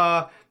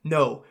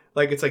 No.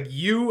 Like, it's like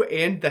you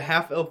and the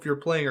half elf you're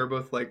playing are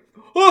both like,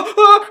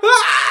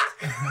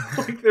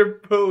 like they're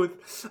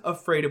both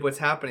afraid of what's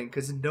happening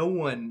because no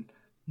one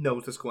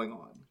knows what's going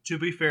on. To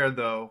be fair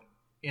though,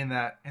 in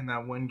that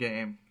one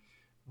game,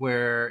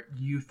 where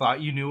you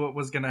thought you knew what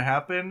was going to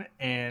happen,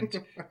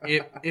 and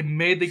it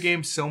made the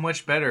game so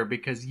much better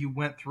because you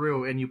went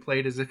through and you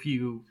played as if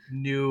you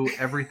knew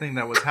everything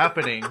that was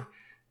happening.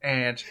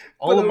 And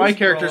all of my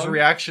characters'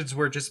 reactions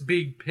were just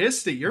being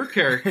pissed at your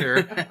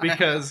character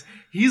because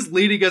he's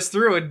leading us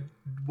through and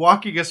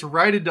walking us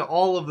right into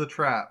all of the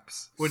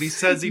traps when he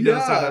says he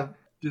knows how to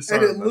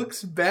disarm them. And it them.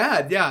 looks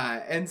bad,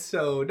 yeah. And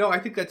so, no, I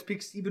think that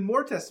speaks even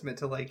more testament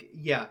to, like,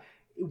 yeah,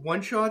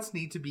 one-shots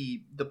need to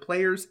be, the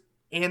players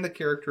and the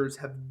characters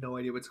have no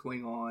idea what's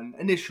going on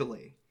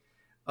initially.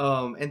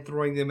 And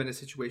throwing them in a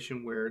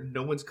situation where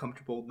no one's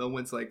comfortable, no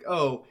one's like,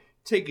 oh,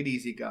 take it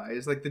easy,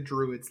 guys. Like the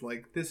druid's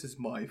like, this is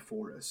my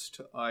forest.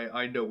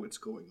 I know what's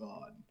going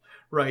on.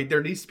 Right?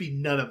 There needs to be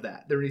none of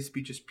that. There needs to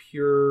be just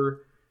pure,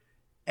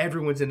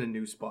 everyone's in a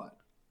new spot.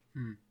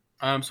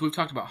 So we've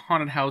talked about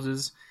haunted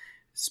houses,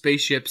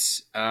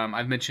 spaceships.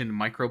 I've mentioned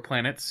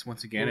microplanets.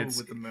 Once again, it's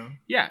with the moon.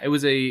 Yeah, it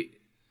was a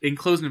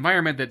enclosed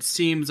environment that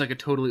seems like a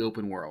totally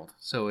open world.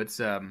 So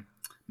it's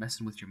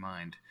messing with your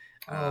mind.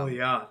 Oh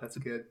yeah, that's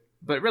good.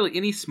 But really,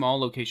 any small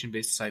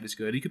location-based site is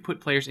good. You could put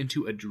players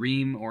into a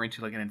dream or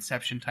into like an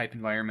Inception-type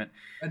environment.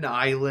 An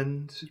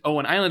island. Oh,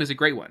 an island is a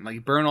great one.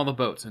 Like, burn all the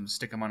boats and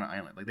stick them on an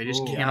island. Like, they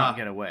just cannot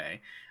get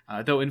away.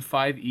 Though in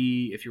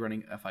 5e, if you're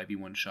running a 5e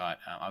one-shot,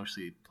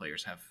 obviously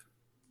players have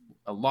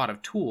a lot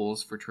of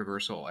tools for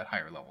traversal at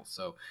higher levels.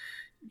 So,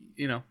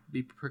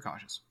 be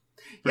precautious.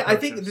 Yeah, I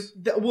think this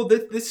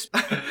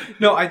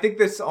no, I think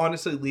this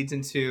honestly leads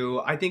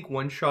into, I think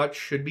one-shot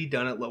should be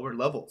done at lower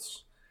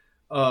levels.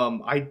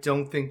 I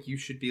don't think you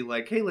should be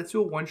like, hey, let's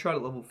do a one-shot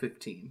at level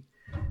 15.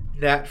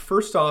 That,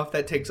 first off,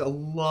 that takes a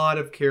lot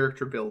of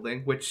character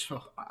building, which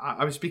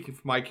I'm speaking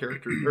for my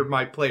character, or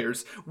my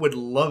players would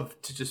love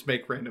to just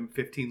make random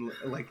 15,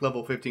 like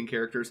level 15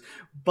 characters.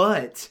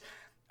 But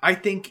I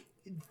think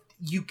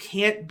you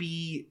can't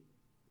be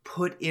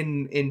put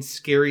in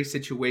scary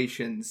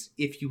situations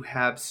if you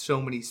have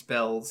so many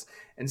spells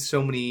and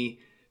so many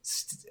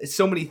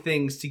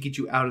things to get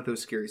you out of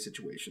those scary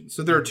situations.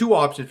 So there are two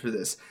options for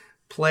this.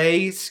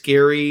 Play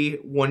scary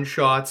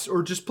one-shots,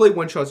 or just play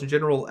one-shots in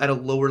general at a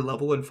lower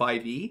level in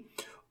 5e,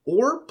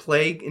 or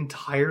play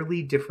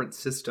entirely different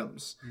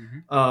systems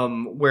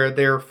where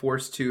they're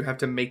forced to have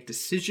to make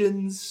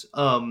decisions.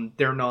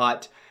 They're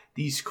not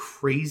these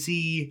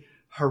crazy,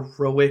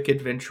 heroic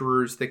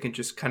adventurers that can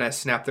just kind of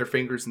snap their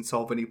fingers and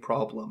solve any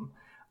problem.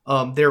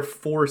 They're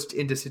forced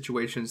into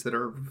situations that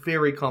are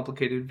very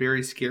complicated,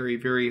 very scary,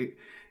 very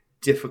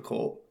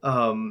difficult.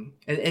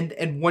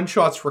 And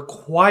one-shots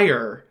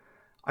require...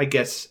 I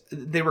guess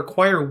they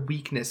require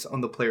weakness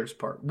on the player's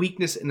part.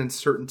 Weakness and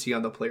uncertainty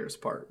on the player's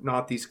part.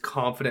 Not these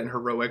confident,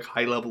 heroic,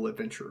 high-level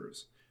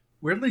adventurers.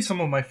 Weirdly,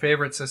 some of my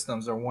favorite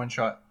systems are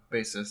one-shot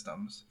based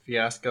systems.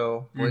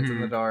 Fiasco, Blades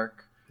in the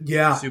Dark.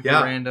 Yeah. Super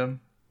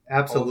Random.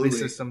 Absolutely. All these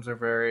systems are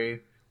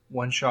very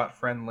one-shot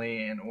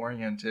friendly and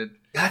oriented.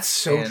 That's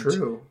so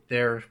true.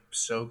 They're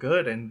so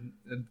good. And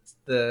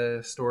the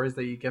stories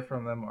that you get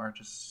from them are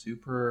just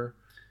super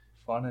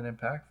fun and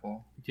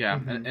impactful. Yeah,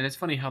 and it's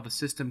funny how the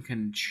system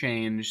can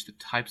change the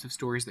types of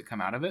stories that come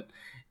out of it.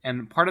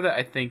 And part of that,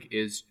 I think,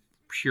 is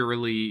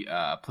purely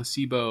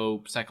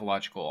placebo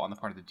psychological on the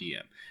part of the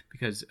DM.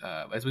 Because,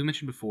 as we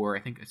mentioned before, I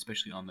think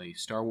especially on the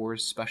Star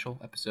Wars special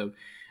episode,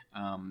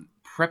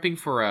 prepping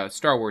for a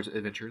Star Wars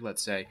adventure,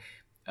 let's say,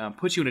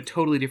 puts you in a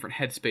totally different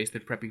headspace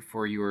than prepping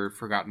for your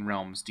Forgotten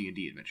Realms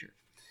D&D adventure.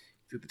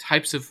 The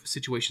types of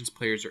situations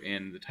players are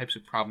in, the types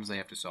of problems they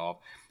have to solve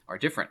are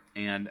different,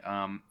 and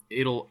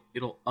it'll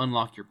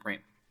unlock your brain.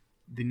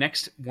 The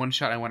next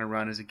one-shot I want to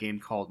run is a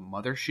game called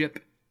Mothership,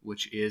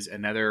 which is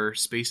another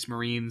Space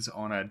Marines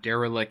on a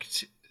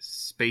derelict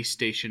space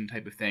station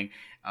type of thing.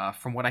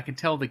 From what I can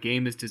tell, the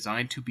game is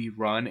designed to be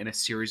run in a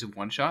series of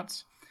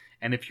one-shots,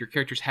 and if your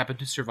characters happen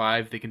to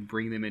survive, they can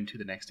bring them into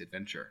the next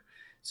adventure.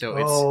 So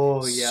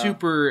it's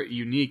super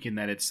unique in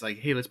that it's like,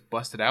 hey, let's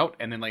bust it out,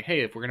 and then like,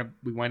 hey, if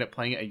we wind up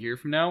playing it a year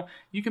from now,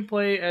 you can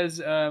play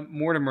as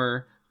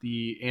Mortimer,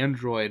 the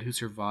android who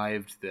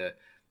survived the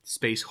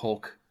Space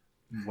Hulk,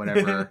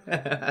 whatever.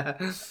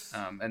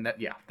 And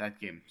that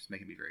game is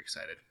making me very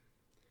excited.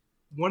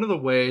 One of the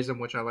ways in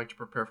which I like to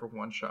prepare for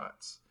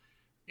one-shots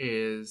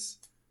is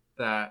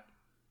that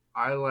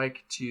I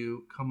like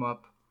to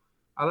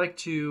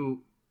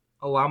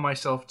allow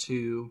myself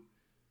to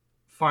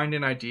find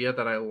an idea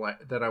that I want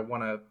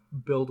to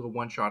build a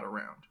one-shot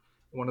around.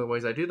 One of the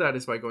ways I do that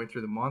is by going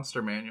through the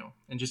monster manual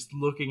and just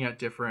looking at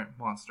different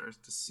monsters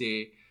to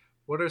see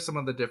what are some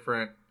of the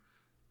different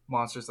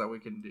monsters that we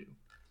can do.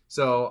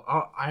 So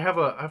I have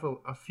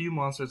a few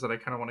monsters that I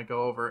kind of want to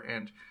go over,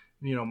 and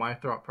my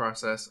thought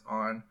process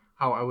on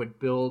how I would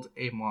build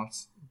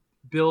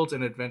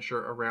an adventure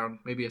around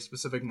maybe a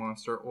specific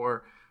monster,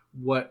 or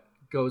what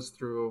goes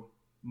through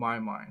my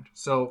mind.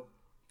 So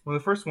one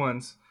of the first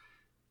ones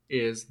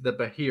is the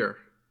Behir,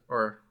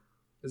 or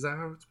is that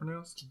how it's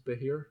pronounced?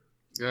 Behir?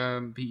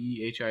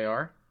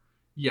 Behir?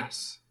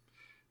 Yes.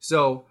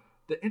 So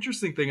the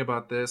interesting thing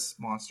about this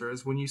monster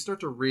is when you start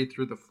to read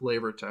through the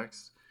flavor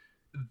text,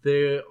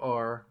 they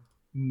are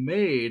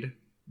made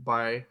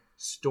by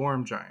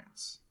storm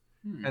giants.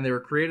 and they were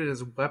created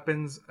as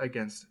weapons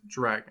against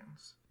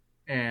dragons.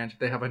 And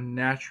they have a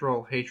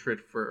natural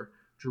hatred for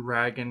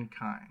dragon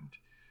kind.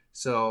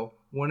 So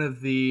one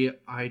of the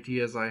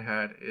ideas I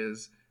had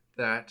is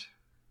that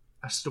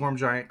a storm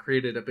giant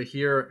created a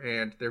Behir,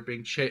 and they're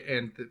being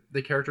and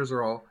the characters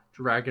are all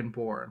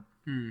dragonborn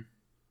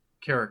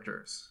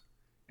characters,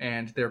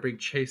 and they're being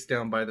chased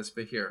down by this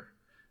Behir.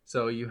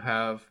 So you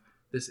have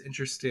this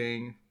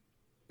interesting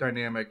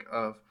dynamic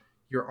of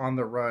you're on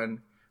the run,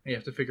 and you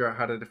have to figure out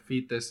how to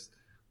defeat this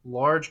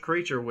large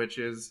creature, which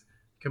is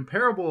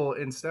comparable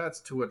in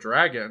stats to a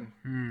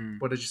dragon,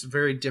 but it's just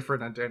very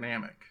different and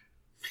dynamic.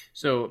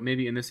 So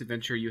maybe in this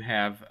adventure you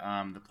have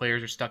the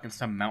players are stuck in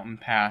some mountain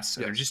pass,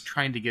 and they're just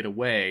trying to get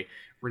away,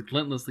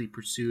 relentlessly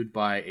pursued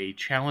by a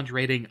challenge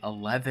rating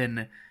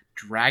 11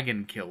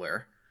 dragon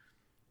killer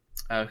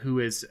who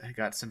has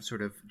got some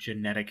sort of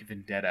genetic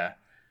vendetta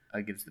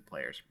against the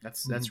players.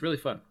 That's really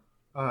fun.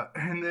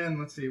 And then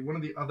let's see, one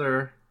of the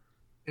other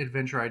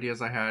adventure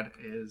ideas I had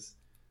is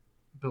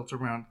built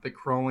around the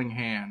crawling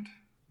hand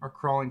or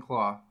crawling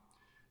claw.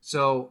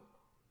 So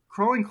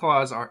crawling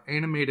claws are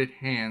animated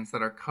hands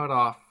that are cut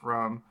off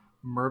from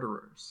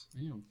murderers.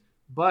 Ew.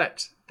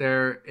 But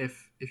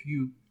if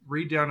you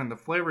read down in the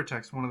flavor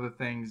text, one of the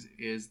things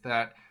is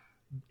that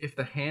if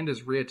the hand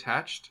is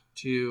reattached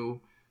to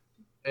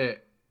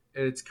it,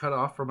 it's cut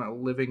off from a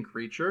living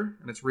creature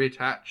and it's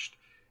reattached,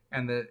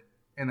 and the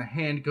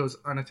hand goes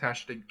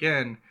unattached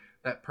again,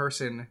 that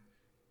person,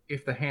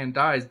 if the hand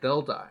dies,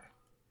 they'll die.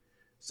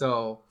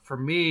 So for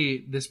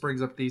me, this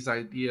brings up these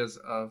ideas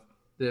of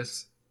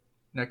this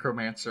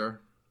necromancer.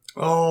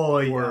 Oh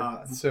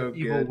yeah, so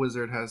evil good.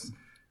 wizard has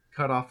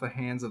cut off the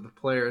hands of the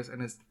players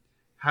and is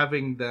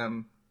having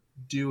them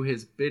do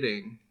his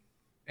bidding,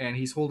 and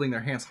he's holding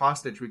their hands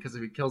hostage because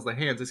if he kills the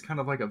hands, it's kind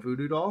of like a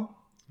voodoo doll.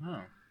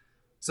 Oh.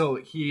 So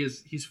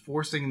he's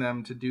forcing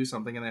them to do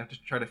something, and they have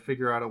to try to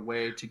figure out a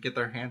way to get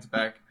their hands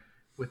back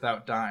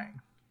without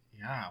dying.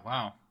 Yeah,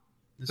 wow.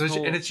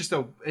 And it's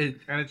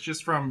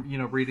just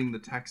from reading the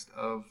text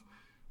of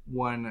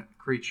one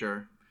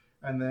creature,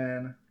 and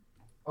then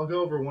I'll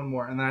go over one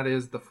more, and that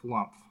is the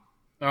Flump.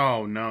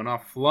 Oh no,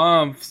 not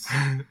Flumps!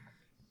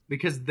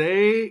 Because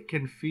they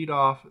can feed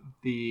off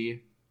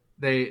they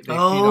feed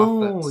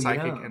off the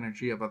psychic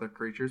energy of other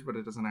creatures, but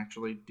it doesn't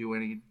actually do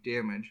any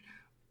damage.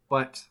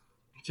 But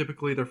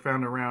typically they're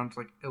found around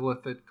like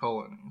illithid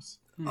colonies.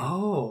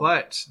 Oh,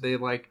 but they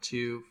like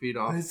to feed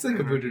off it's like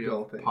a voodoo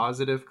doll thing.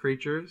 Positive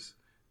creatures,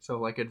 so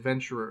like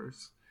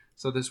adventurers.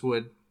 So this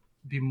would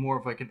be more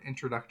of like an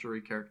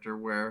introductory character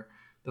where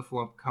the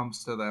Flump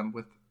comes to them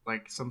with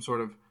like some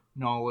sort of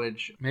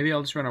knowledge. Maybe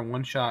I'll just run a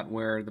one shot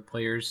where the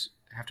players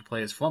have to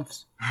play as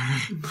Flumps.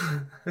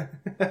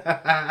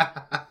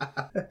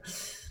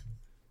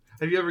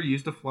 Have you ever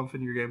used a Flump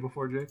in your game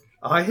before, Jake?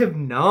 I have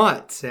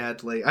not,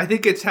 sadly. I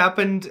think it's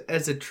happened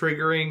as a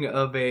triggering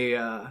of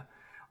a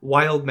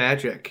wild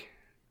magic.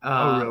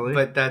 Oh, really?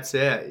 But that's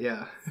it,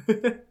 yeah.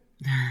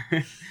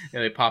 Yeah,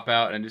 they pop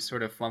out and just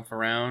sort of flump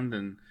around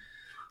and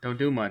don't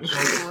do much.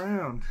 Flump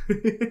around.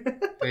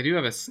 They do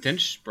have a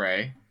stench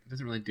spray. It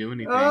doesn't really do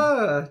anything.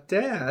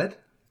 Dad.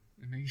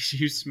 It makes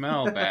you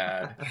smell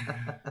bad.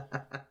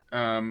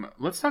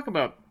 Let's talk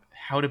about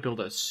how to build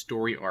a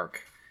story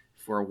arc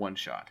for a one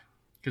shot,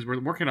 because we're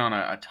working on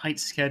a tight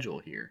schedule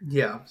here.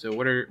 Yeah. So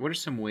what are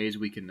some ways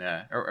we can,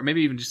 or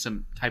maybe even just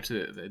some types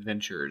of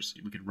adventures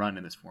we could run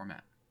in this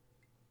format?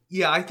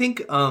 Yeah, I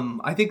think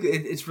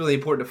it's really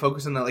important to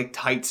focus on that like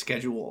tight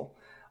schedule.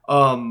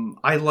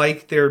 I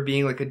like there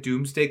being like a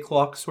doomsday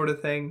clock sort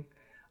of thing.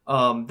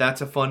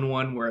 That's a fun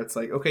one where it's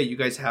like, okay, you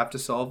guys have to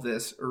solve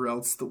this or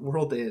else the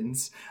world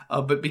ends.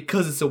 But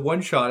because it's a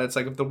one shot, it's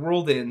like if the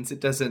world ends, it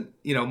doesn't,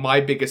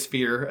 my biggest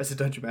fear as a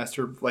dungeon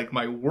master, like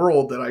my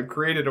world that I've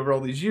created over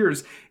all these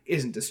years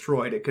isn't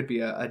destroyed. It could be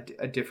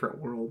a different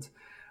world.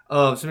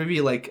 So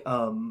maybe like,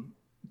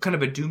 kind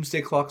of a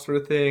doomsday clock sort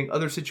of thing.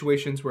 Other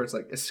situations where it's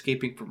like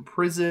escaping from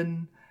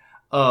prison.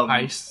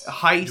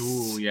 Heist.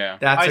 Ooh, yeah.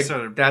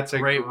 That's a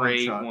great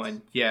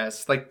one.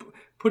 Yes. Like,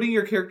 putting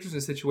your characters in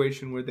a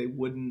situation where they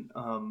wouldn't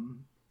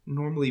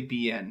normally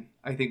be in,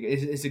 I think,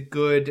 is a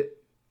good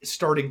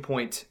starting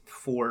point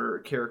for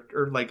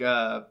character, like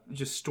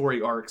just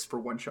story arcs for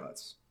one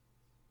shots.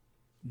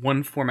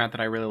 One format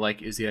that I really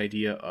like is the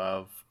idea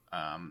of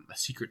a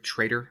secret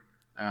traitor,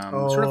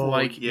 sort of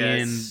like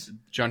in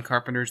John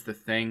Carpenter's The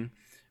Thing,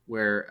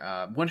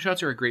 where one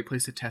shots are a great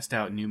place to test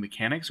out new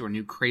mechanics or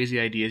new crazy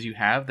ideas you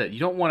have that you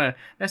don't want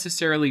to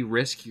necessarily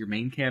risk your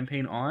main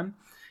campaign on.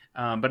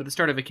 But at the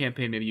start of a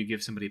campaign, maybe you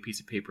give somebody a piece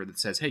of paper that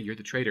says, hey, you're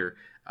the traitor.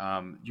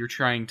 You're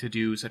trying to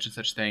do such and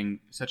such thing,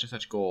 such and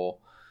such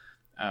goal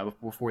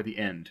before the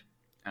end.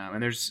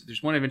 And there's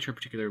one adventure in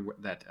particular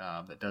that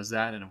does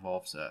that. It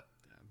involves a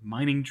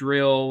mining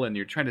drill, and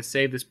you're trying to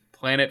save this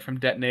planet from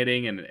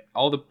detonating, and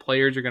all the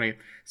players are going to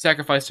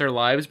sacrifice their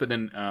lives, but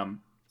then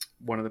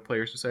one of the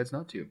players decides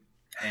not to.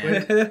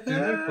 And did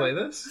I play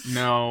this?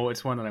 No,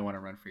 it's one that I want to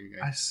run for you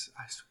guys.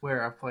 I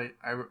swear I've played...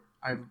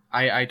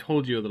 I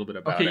told you a little bit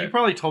about it. Okay, you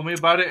probably told me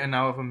about it, and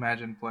now I've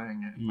imagined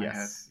playing it in my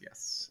head.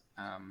 Yes.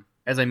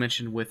 as I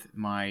mentioned with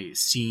my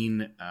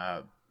scene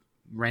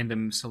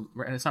it's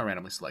not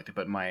randomly selected,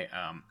 but my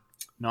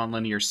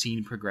non-linear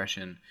scene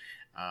progression,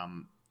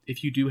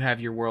 if you do have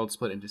your world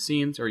split into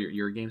scenes, or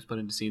your game split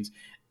into scenes,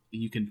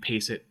 you can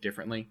pace it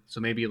differently.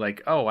 So maybe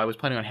like, oh, I was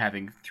planning on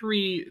having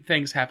 3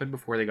 things happen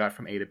before they got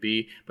from A to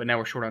B, but now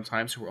we're short on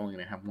time, so we're only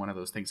going to have one of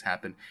those things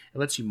happen. It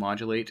lets you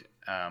modulate,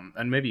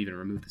 and maybe even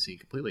remove the scene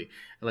completely.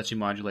 It lets you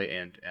modulate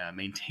and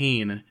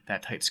maintain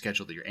that tight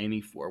schedule that you're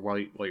aiming for while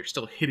you're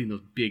still hitting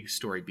those big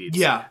story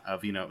beats of,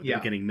 the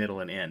beginning,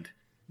 middle, and end.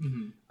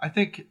 Mm-hmm. I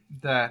think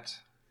that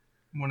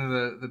one of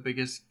the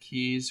biggest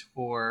keys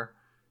for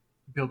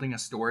building a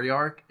story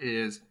arc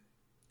is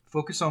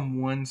focus on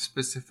one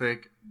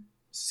specific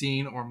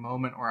scene or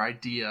moment or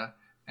idea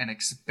and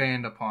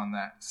expand upon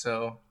that.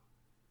 So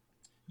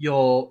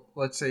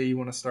let's say you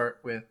want to start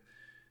with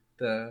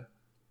the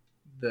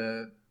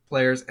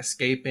players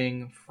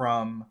escaping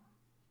from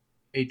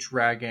a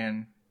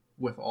dragon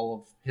with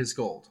all of his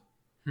gold.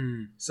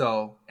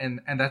 So and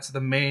that's the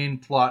main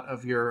plot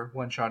of your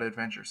one-shot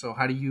adventure. So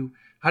how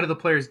do the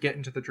players get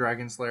into the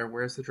dragon's lair?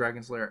 Where's the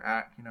dragon's lair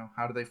at?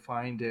 How do they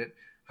find it?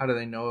 How do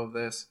they know of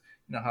this?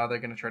 How are they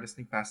going to try to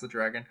sneak past the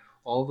dragon?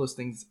 All of those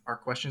things are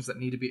questions that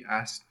need to be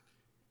asked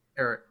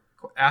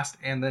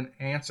and then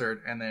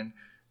answered, and then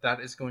that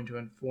is going to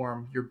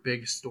inform your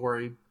big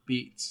story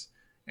beats.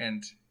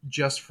 And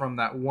just from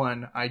that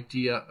one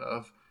idea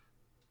of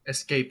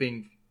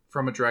escaping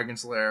from a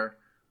dragon's lair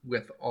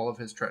with all of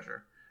his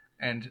treasure.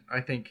 And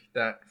I think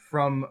that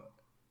from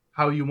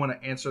how you want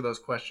to answer those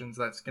questions,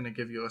 that's going to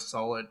give you a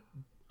solid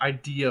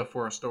idea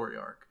for a story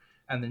arc.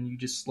 And then you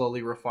just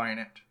slowly refine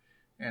it,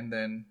 and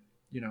then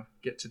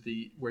get to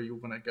where you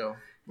want to go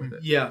with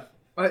it. Yeah.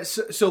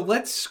 So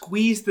let's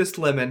squeeze this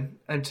lemon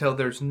until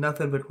there's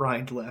nothing but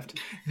rind left.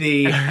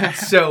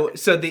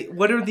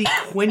 What are the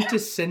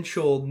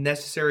quintessential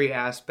necessary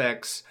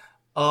aspects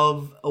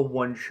of a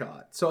one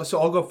shot? So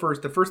I'll go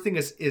first. The first thing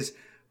is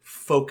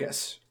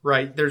focus,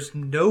 right? There's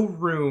no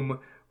room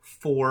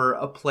for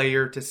a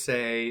player to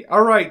say,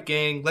 all right,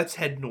 gang, let's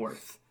head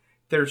north.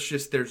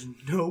 There's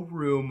no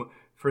room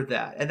for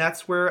that. And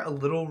that's where a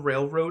little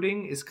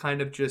railroading is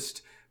kind of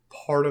just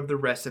part of the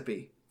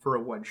recipe for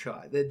a one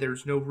shot.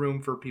 There's no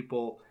room for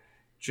people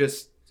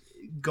just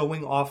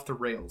going off the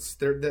rails.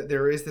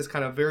 There is this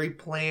kind of very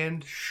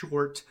planned,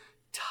 short,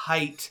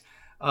 tight,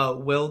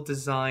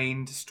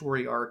 well-designed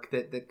story arc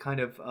that kind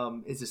of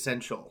is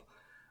essential.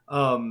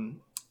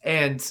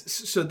 And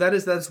so that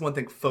is one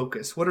thing,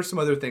 focus. What are some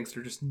other things that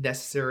are just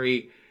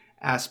necessary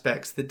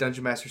aspects that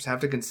Dungeon Masters have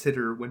to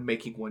consider when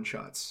making one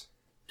shots?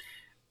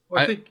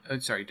 Well, I think.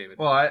 Sorry, David.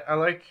 Well, I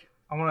want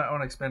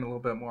to expand a little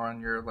bit more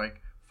on your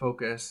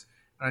focus,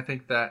 and I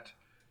think that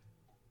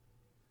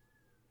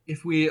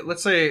if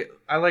let's say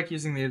I like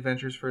using The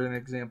Adventures for an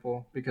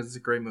example because it's a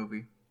great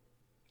movie.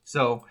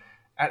 So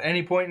at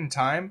any point in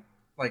time,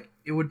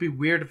 it would be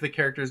weird if the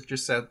characters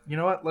just said, you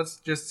know what, let's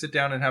just sit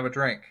down and have a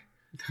drink.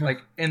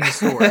 In the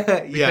story.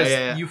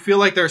 Because you feel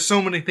like there are so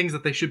many things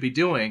that they should be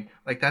doing.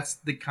 That's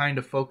the kind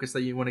of focus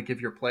that you want to give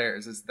your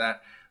players, is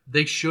that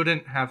they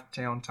shouldn't have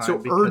downtime. So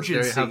because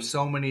urgency. They have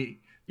so many...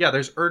 Yeah,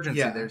 there's urgency.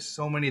 Yeah. There's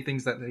so many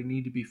things that they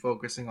need to be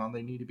focusing on.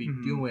 They need to be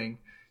doing.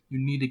 You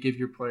need to give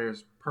your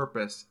players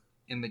purpose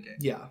in the game.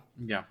 Yeah.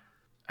 Yeah.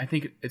 I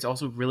think it's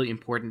also really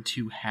important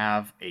to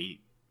have a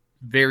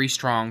very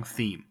strong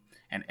theme.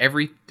 And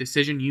every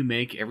decision you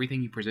make,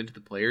 everything you present to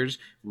the players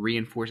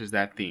reinforces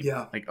that theme.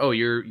 Yeah.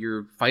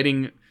 You're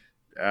fighting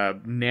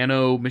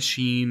nano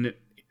machine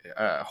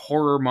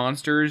horror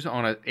monsters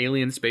on an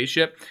alien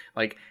spaceship.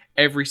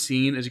 Every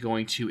scene is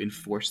going to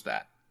enforce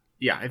that.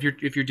 Yeah, if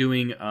you're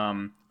doing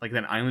an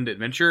island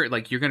adventure,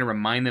 you're going to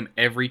remind them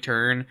every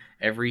turn,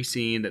 every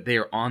scene that they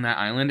are on that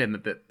island and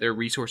that their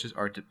resources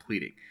are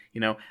depleting.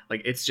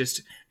 It's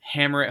just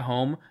hammer it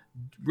home.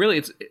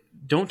 Really,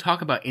 don't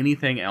talk about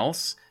anything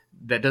else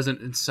that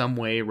doesn't in some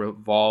way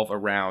revolve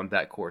around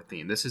that core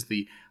theme. This is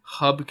the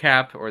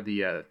hubcap, or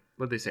the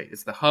what do they say?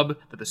 It's the hub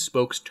that the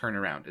spokes turn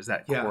around. Is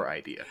that core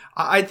idea?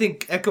 I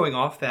think, echoing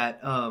off that,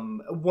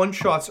 one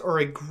shots are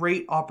a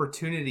great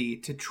opportunity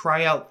to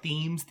try out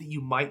themes that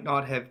you might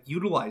not have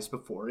utilized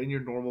before in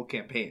your normal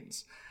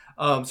campaigns.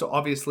 So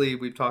obviously,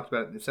 we've talked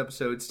about in this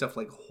episode stuff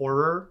like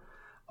horror.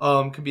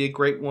 Can be a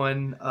great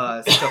one.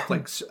 Stuff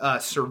like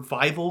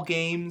survival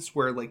games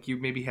where you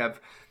maybe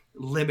have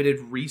limited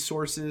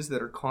resources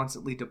that are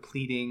constantly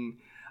depleting.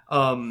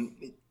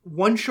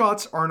 One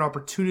shots are an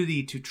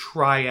opportunity to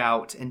try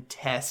out and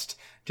test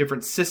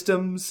different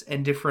systems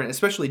and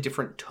especially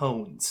different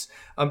tones,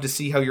 to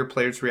see how your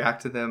players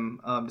react to them,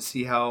 to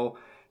see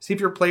if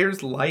your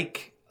players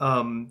like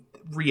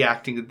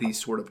reacting to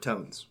these sort of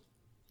tones.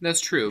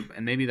 That's true,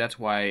 and maybe that's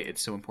why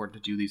it's so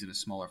important to do these in a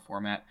smaller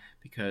format,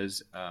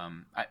 because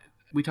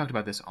we talked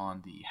about this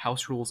on the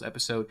House Rules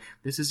episode.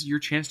 This is your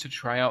chance to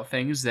try out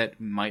things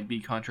that might be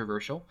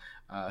controversial,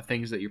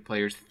 things that your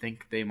players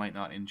think they might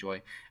not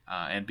enjoy.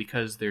 And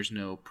because there's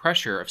no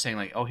pressure of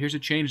saying here's a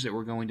change that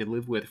we're going to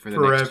live with for the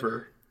next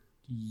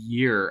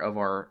year of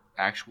our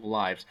actual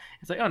lives.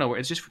 It's oh no,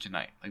 it's just for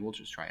tonight. We'll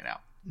just try it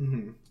out.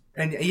 Mm-hmm.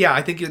 And yeah,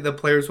 I think the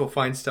players will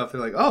find stuff.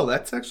 They're like, oh,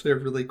 that's actually a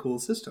really cool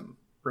system,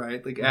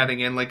 right? Like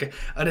adding in like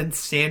an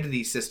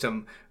insanity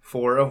system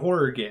for a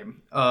horror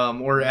game,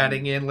 or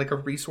adding in like a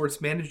resource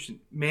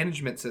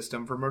management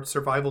system from a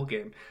survival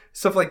game,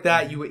 stuff like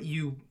that.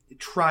 You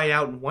try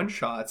out in one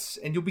shots,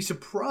 and you'll be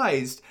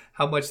surprised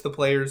how much the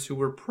players who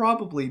were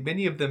probably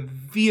many of them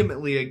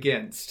vehemently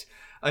against,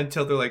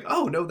 until they're like,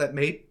 oh no, that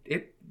made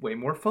it way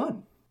more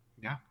fun.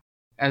 Yeah,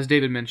 as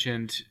David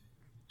mentioned,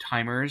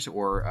 timers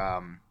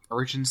or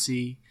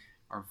urgency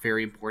are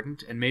very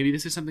important, and maybe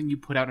this is something you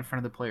put out in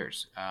front of the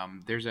players.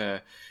 There's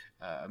a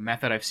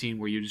method I've seen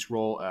where you just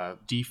roll a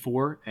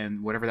d4,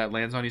 and whatever that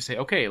lands on, you say,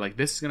 okay, like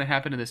this is going to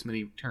happen in this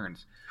many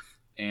turns,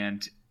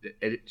 and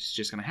it's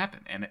just going to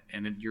happen,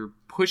 and you're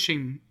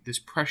pushing this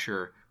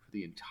pressure for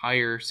the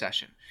entire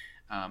session.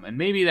 And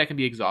maybe that can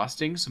be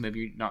exhausting, so maybe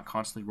you're not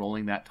constantly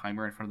rolling that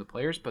timer in front of the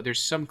players, but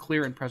there's some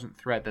clear and present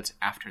threat that's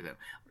after them.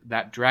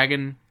 That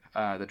dragon,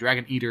 the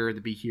dragon eater,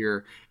 the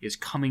Behir, is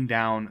coming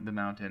down the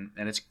mountain,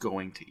 and it's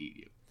going to eat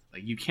you.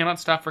 Like, you cannot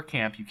stop for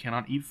camp. You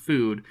cannot eat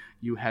food.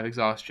 You have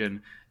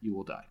exhaustion. You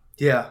will die.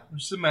 Yeah. I'm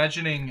just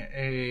imagining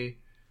a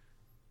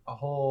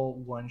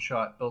whole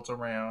one-shot built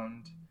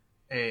around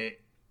a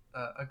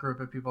group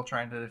of people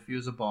trying to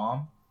defuse a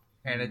bomb,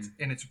 and it's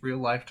in its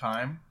real-life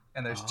time.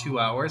 And there's 2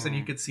 hours, and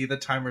you could see the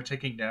timer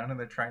ticking down, and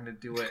they're trying to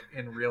do it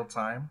in real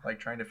time, like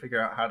trying to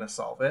figure out how to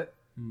solve it.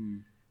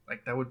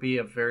 Like, that would be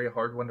a very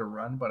hard one to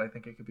run, but I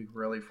think it could be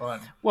really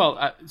fun.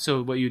 Well,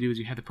 so what you do is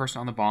you have the person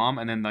on the bomb,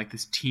 and then like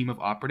this team of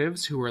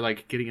operatives who are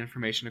like getting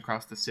information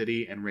across the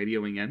city and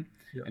radioing in.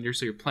 Yeah. And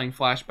you're playing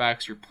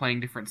flashbacks, you're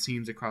playing different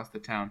scenes across the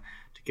town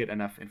to get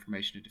enough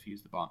information to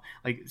defuse the bomb.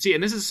 Like, see,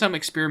 and this is some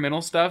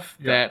experimental stuff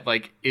that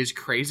like is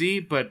crazy,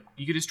 but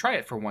you could just try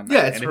it for one night.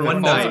 Yeah, it's for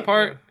one night. If it falls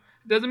apart,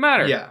 it doesn't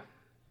matter. Yeah.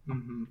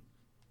 Mm-hmm.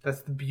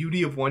 That's the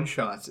beauty of one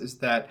shots, is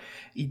that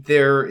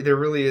there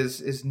really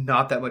is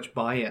not that much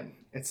buy-in.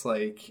 It's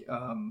like,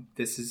 we're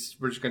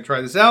just going to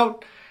try this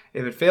out.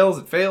 If it fails,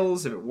 it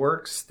fails. If it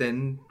works,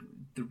 then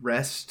the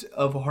rest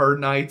of our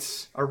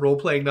nights, our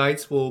role-playing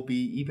nights, will be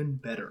even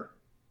better.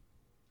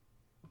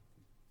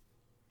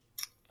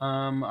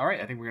 All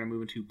right, I think we're going to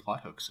move into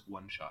Plot Hooks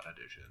one-shot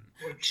edition.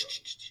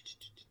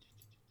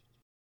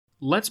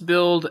 Let's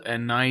build a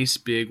nice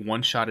big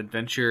one-shot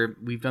adventure.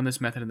 We've done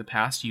this method in the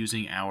past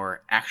using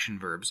our action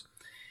verbs.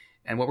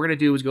 And what we're going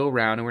to do is go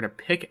around and we're going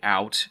to pick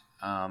out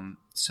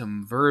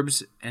some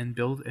verbs and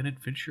build an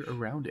adventure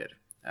around it.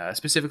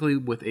 Specifically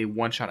with a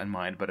one-shot in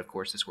mind, but of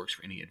course this works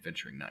for any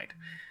adventuring night.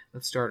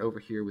 Let's start over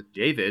here with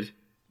David.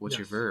 What's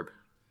your verb?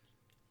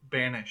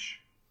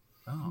 Banish.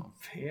 Oh.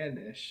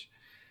 Banish.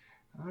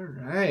 All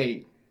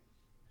right.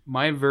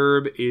 My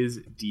verb is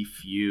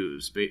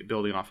diffuse,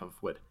 building off of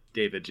what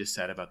David just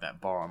said about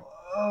that bomb.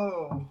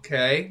 Oh,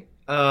 okay.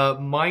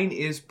 Mine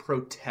is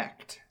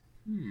protect.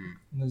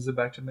 Is it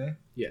back to me?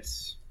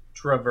 Yes.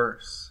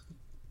 Traverse.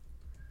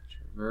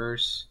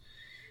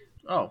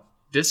 Oh,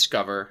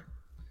 discover.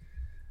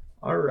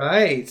 All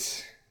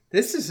right.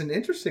 This is an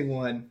interesting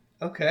one.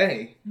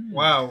 Okay.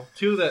 Wow.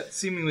 Two that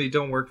seemingly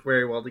don't work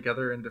very well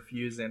together in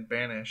diffuse and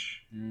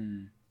banish.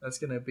 That's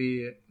going to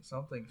be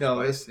something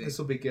spicy. This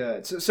will be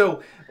good.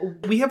 So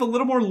we have a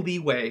little more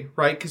leeway,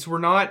 right? Because we're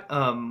not,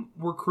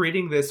 we're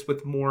creating this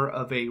with more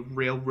of a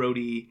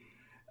railroady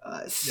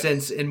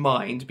sense in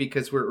mind,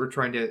 because we're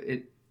trying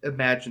to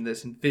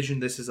envision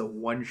this as a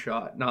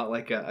one-shot, not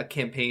like a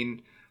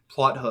campaign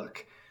plot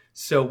hook.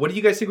 So what do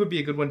you guys think would be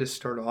a good one to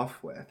start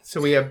off with?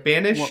 So we have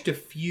banish,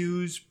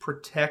 diffuse,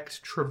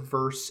 protect,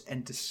 traverse,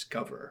 and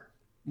discover.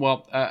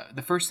 Well,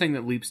 the first thing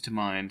that leaps to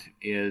mind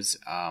is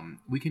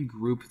we can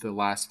group the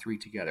last three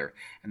together,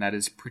 and that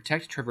is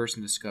protect, traverse,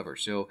 and discover.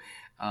 So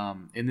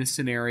in this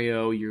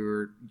scenario,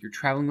 you're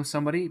traveling with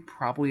somebody,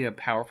 probably a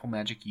powerful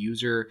magic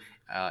user,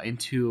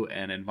 into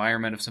an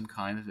environment of some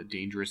kind. It's a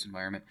dangerous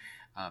environment,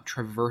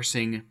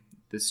 traversing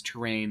this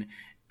terrain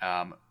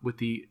with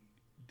the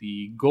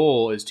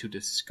goal is to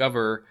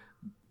discover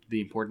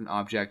the important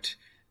object.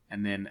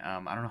 And then I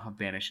don't know how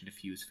banish and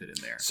diffuse fit in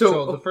there.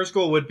 So the first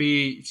goal would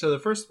be, the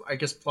first, I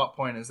guess, plot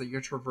point is that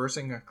you're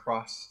traversing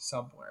across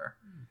somewhere.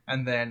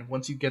 And then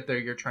once you get there,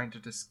 you're trying to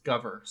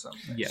discover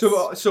something. Yes.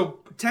 So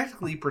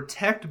technically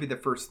protect would be the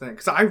first thing.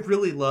 Because I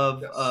really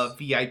love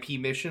VIP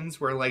missions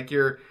where like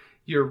you're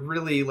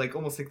really like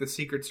almost like the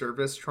Secret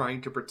Service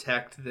trying to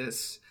protect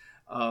this.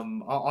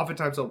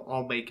 Oftentimes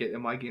I'll make it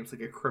in my games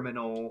like a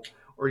criminal,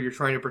 or you're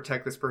trying to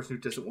protect this person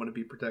who doesn't want to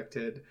be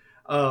protected.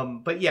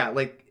 But yeah,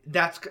 like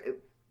that's...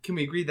 Can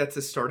we agree that's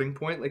a starting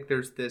point? Like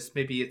there's this,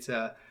 maybe it's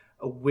a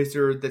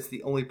wizard that's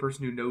the only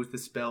person who knows the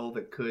spell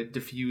that could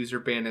diffuse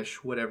or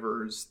banish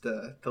whatever's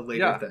the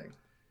later thing.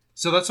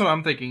 So that's what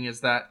I'm thinking,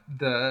 is that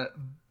the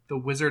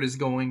wizard is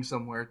going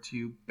somewhere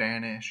to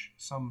banish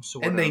some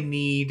sort of and they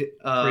need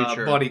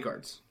creature.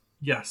 Bodyguards.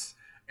 Yes.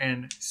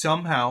 And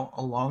somehow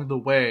along the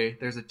way,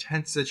 there's a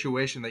tense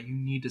situation that you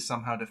need to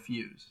somehow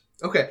diffuse.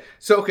 Okay.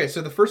 So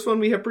the first one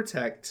we have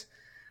protect.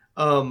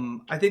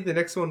 I think the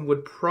next one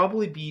would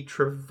probably be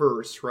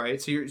traverse,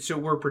 right? So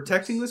we're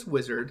protecting this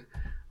wizard.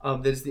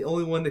 That is the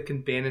only one that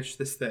can banish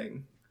this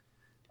thing.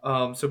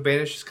 So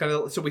banish is kind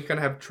of, so we kind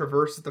of have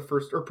traverse at the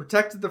first, or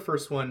protect at the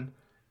first one,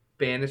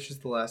 banish is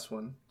the last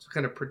one. So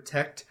kind of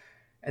protect,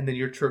 and then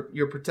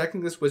you're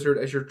protecting this wizard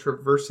as you're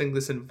traversing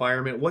this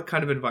environment. What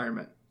kind of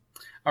environment?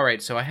 All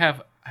right, so I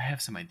have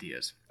some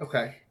ideas.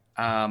 Okay.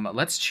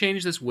 Let's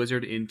change this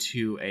wizard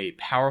into a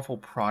powerful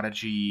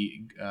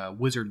prodigy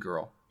wizard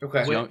girl.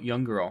 Okay.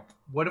 Young girl.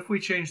 What if we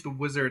change the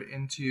wizard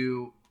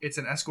into, it's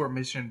an escort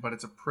mission, but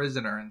it's a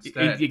prisoner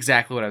instead?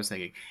 Exactly what I was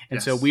thinking.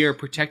 And so we are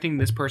protecting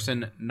this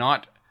person,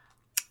 not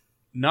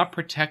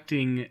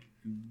protecting...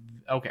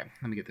 Okay,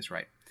 let me get this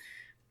right.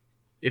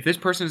 If this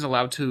person is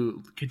allowed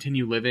to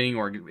continue living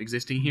or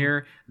existing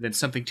here, then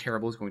something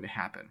terrible is going to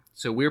happen.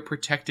 So we're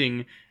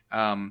protecting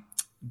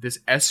this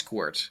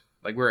escort,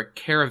 like we're a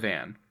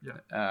caravan,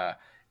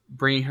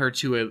 bringing her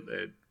to a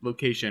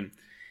location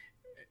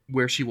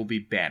where she will be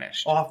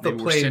banished. Off the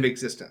plane of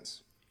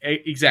existence.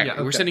 Exactly. Yeah,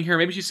 okay. We're sending her,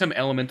 maybe she's some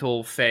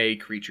elemental fey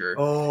creature,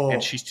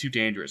 and she's too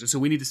dangerous. And so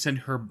we need to send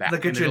her back.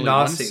 Like a and there's only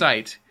one Genasi.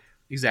 site.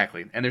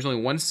 Exactly. And there's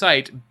only one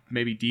site,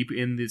 maybe deep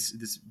in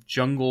this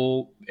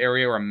jungle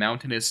area or a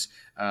mountainous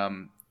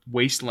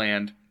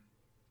wasteland,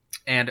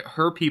 and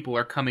her people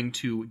are coming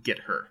to get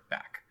her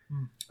back.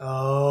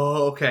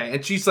 Oh, okay.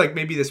 And she's like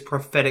maybe this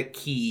prophetic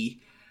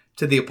key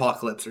to the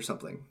apocalypse or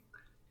something.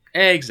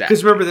 Exactly.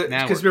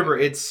 Because remember,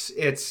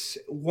 it's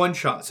one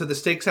shot. So the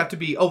stakes have to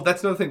be... Oh,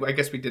 that's another thing I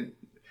guess we didn't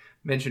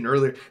mention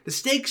earlier. The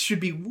stakes should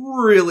be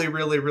really,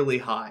 really, really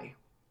high.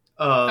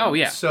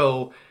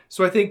 So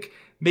I think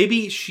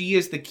maybe she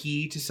is the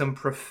key to some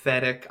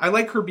prophetic... I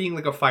like her being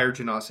like a fire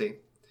genasi.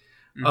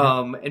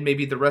 Mm-hmm. And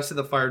maybe the rest of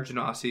the fire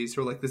genasis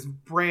are like this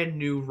brand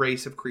new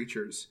race of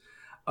creatures.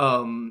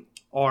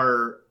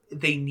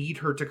 They need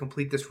her to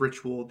complete this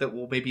ritual that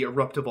will maybe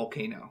erupt a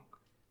volcano.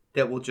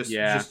 That will just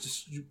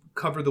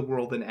cover the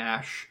world in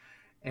ash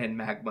and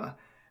magma.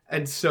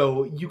 And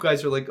so you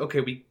guys are like, okay,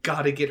 we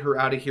got to get her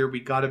out of here. We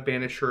got to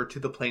banish her to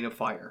the plane of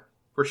fire,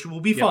 where she will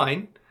be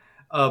fine,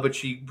 but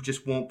she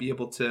just won't be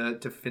able to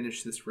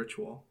finish this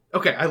ritual.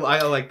 Okay, I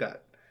like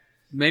that.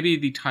 Maybe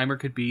the timer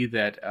could be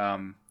that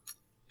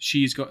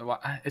she's going...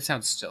 Well, it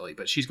sounds silly,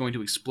 but she's going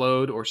to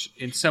explode, or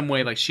in some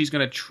way, like she's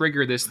going to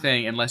trigger this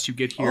thing unless you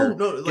get here,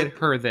 get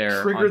her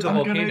there. Trigger the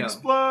volcano. Gonna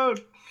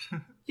explode.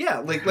 Yeah,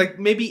 like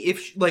maybe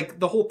if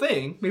the whole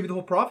thing, maybe the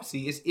whole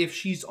prophecy is if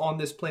she's on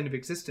this plane of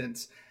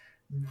existence,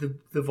 the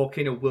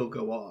volcano will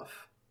go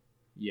off.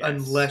 Yes.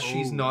 Unless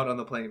she's not on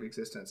the plane of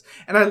existence.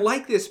 And I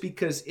like this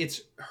because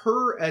it's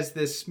her as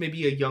this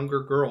maybe a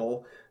younger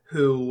girl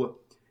who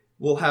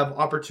will have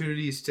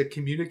opportunities to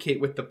communicate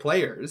with the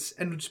players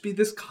and just be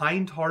this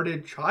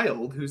kind-hearted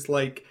child who's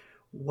like,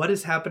 what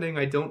is happening?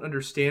 I don't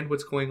understand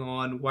what's going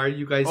on. Why are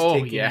you guys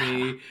taking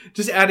me?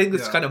 Just adding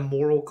this kind of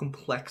moral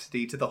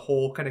complexity to the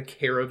whole kind of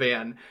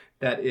caravan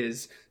that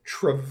is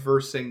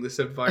traversing this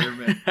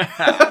environment.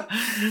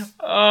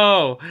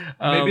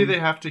 Maybe they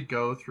have to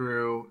go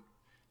through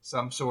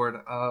some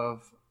sort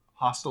of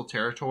hostile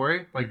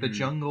territory. Like the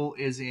jungle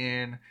is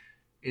in...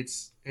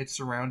 It's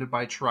surrounded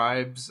by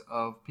tribes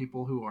of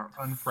people who are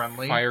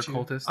unfriendly. Fire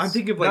cultists. I'm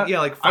thinking of like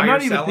fire I'm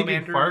not even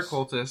salamanders. thinking fire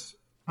cultists.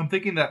 I'm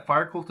thinking that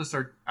fire cultists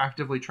are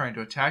actively trying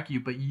to attack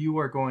you, but you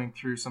are going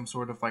through some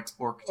sort of like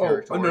orc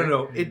territory.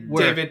 No.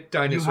 David,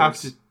 dinosaurs. You have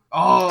to...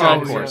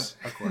 of course.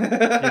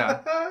 Yeah.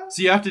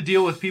 So you have to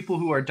deal with people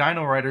who are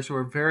dino riders who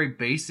are very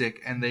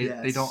basic, and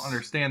they don't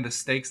understand the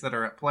stakes that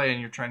are at play, and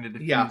you're trying to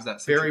defuse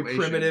that situation. Very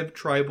primitive,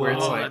 tribal.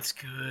 That's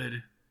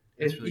good.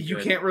 Really you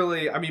can't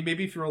really... I mean,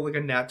 maybe if you roll like a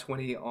nat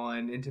 20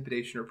 on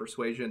intimidation or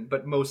persuasion,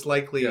 but most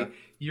likely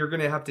you're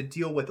going to have to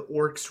deal with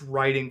orcs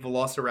riding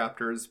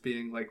velociraptors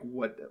being like,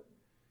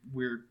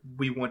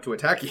 we want to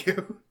attack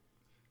you.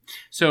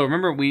 So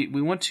remember, we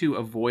want to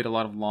avoid a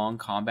lot of long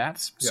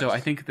combats. Yes. So I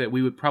think that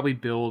we would probably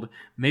build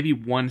maybe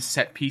one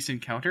set piece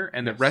encounter,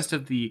 and the rest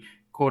of the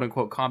quote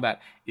unquote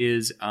combat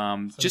is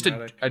just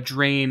a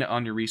drain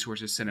on your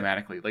resources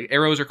cinematically. Like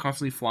arrows are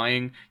constantly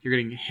flying, you're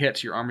getting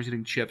hit, your armor's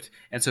getting chipped,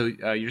 and so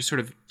you're just sort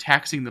of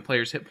taxing the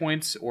player's hit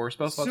points or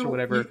spell slots or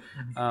whatever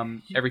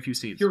every few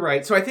scenes. You're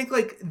right. So I think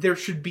like there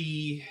should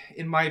be,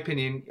 in my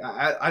opinion,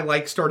 I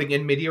like starting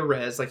in media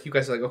res. Like you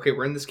guys are like, okay,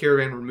 we're in this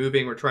caravan, we're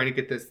moving, we're trying to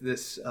get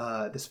this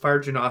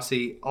fire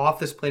genasi off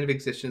this plane of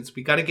existence.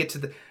 We got to get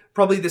to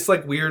probably this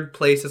like weird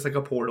place that's like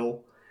a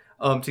portal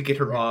to get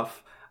her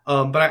off.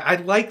 But I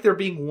like there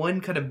being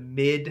one kind of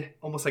mid,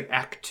 almost like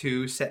Act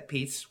 2 set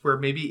piece where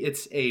maybe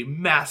it's a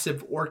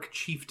massive orc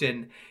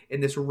chieftain in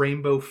this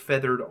rainbow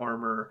feathered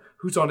armor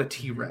who's on a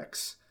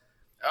T-Rex.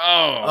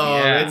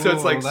 And so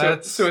it's like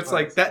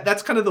like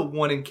that's kind of the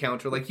one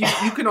encounter. Like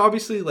you can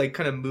obviously like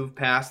kind of move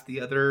past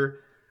the other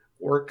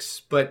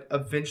orcs, but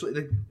eventually,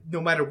 like,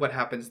 no matter what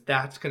happens,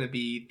 that's going to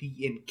be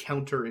the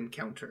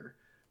encounter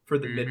for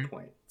the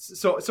midpoint.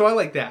 So I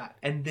like that,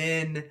 and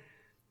then.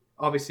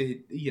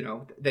 Obviously,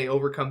 they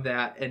overcome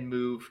that and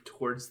move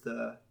towards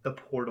the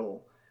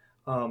portal.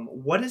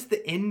 What is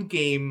the end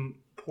game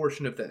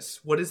portion of this?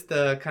 What is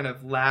the kind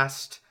of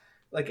last,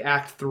 like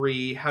Act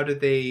 3? How do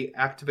they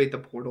activate the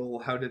portal?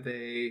 How do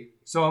they?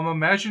 So I'm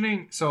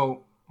imagining.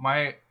 So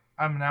I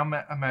I'm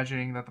now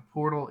imagining that the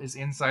portal is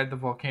inside the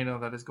volcano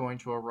that is going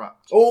to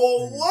erupt.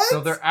 Oh, what? So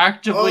they're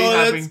actively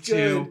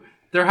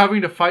they're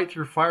having to fight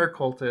through fire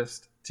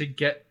cultists to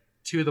get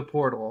to the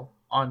portal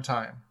on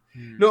time.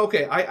 No,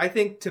 okay. I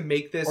think to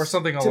make this or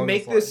something along to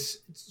make this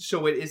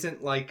so it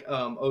isn't like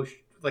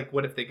like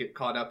what if they get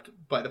caught up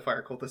by the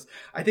fire cultists?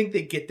 I think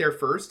they get there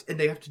first and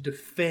they have to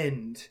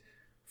defend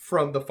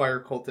from the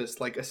fire cultists,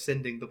 like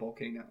ascending the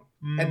volcano,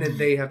 and then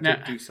they have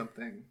to do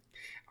something.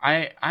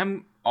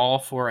 I'm all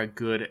for a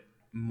good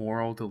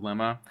moral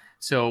dilemma.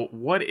 So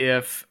what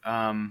if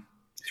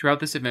throughout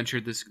this adventure,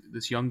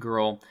 this young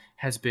girl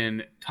has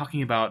been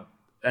talking about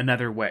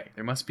another way?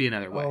 There must be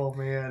another way. Oh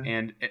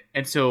man!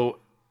 And so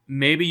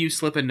maybe you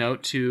slip a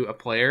note to a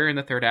player in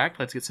the third act.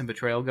 Let's get some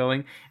betrayal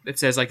going. That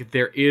says like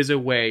there is a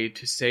way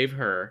to save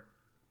her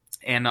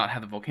and not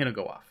have the volcano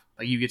go off.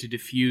 Like you get to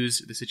diffuse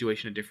the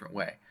situation a different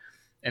way.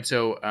 And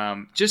so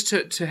just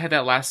to have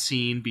that last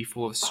scene be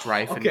full of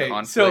strife and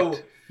conflict. So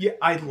yeah,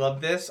 I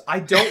love this. I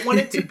don't want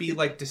it to be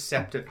like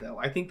deceptive though.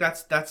 I think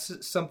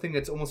that's something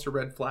that's almost a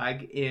red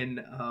flag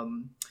in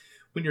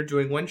when you're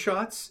doing one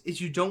shots is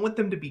you don't want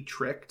them to be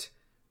tricked,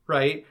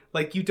 right?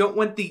 Like you don't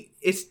want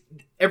it's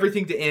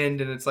everything to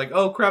end and it's like,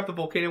 oh crap, the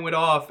volcano went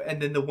off,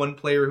 and then the one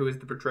player who is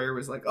the betrayer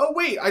was like, oh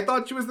wait, I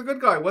thought she was the good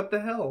guy. What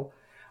the hell?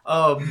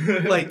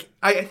 Like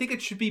I think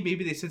it should be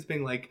maybe they said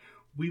something like,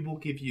 we will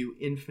give you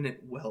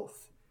infinite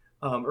wealth.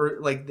 Or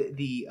like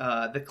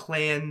the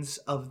clans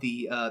of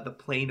the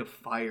plane of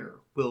fire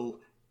will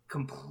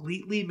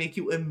completely make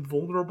you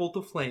invulnerable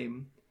to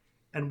flame,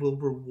 and will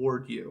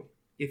reward you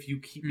if you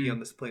keep me on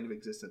this plane of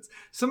existence.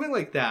 Something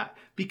like that,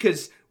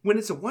 because when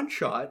it's a one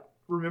shot,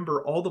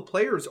 remember all the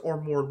players are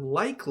more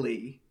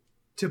likely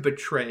to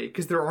betray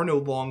because there are no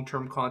long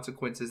term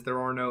consequences. There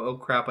are no, oh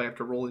crap, I have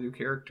to roll a new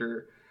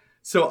character.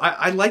 So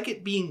I like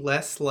it being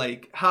less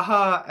like,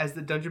 haha, as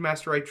the dungeon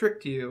master I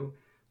tricked you,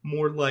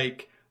 more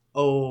like,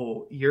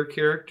 oh, your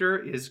character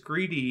is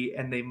greedy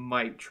and they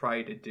might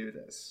try to do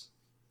this.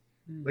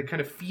 Like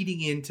kind of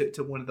feeding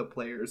into one of the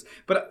players.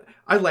 But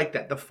I like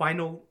that. The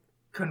final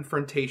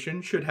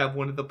confrontation should have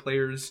one of the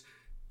players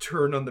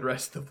turn on the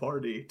rest of the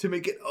party to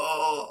make it,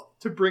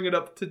 to bring it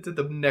up to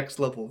the next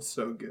level.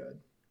 So good.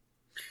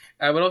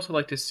 I would also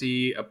like to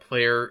see a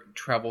player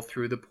travel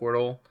through the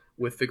portal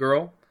with the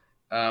girl,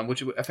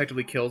 which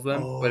effectively kills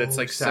them. But it's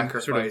like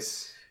sacrifice. some sort of...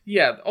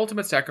 Yeah, the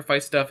ultimate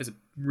sacrifice stuff is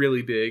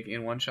really big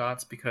in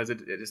one-shots because it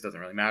just doesn't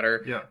really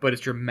matter. Yeah. But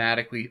it's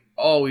dramatically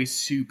always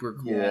super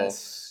cool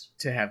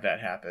to have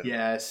that happen.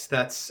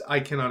 Yes, I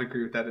cannot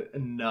agree with that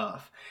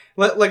enough.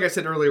 Like I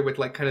said earlier, with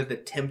like kind of the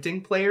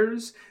tempting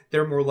players,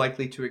 they're more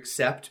likely to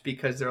accept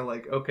because they're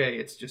like, okay,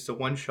 it's just a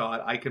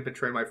one-shot. I can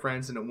betray my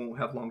friends and it won't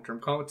have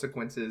long-term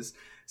consequences.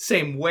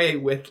 Same way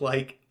with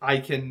like, I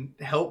can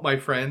help my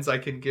friends. I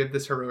can give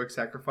this heroic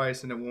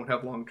sacrifice and it won't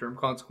have long-term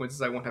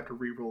consequences. I won't have to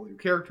re-roll your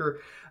character.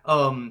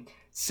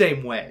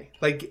 Same way.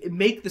 Like,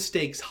 make the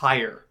stakes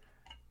higher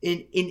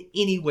in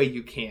any way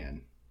you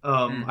can.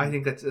 I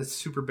think that's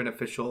super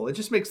beneficial. It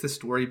just makes the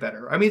story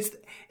better. I mean,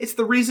 it's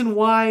the reason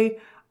why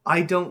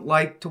I don't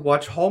like to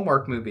watch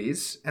Hallmark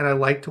movies and I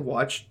like to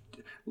watch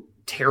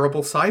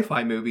terrible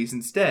sci-fi movies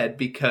instead,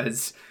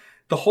 because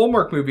the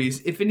Hallmark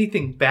movies, if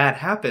anything bad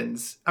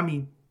happens, I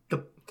mean,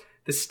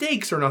 the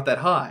stakes are not that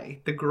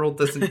high. The girl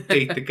doesn't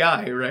date the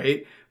guy,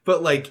 right?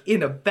 But like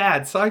in a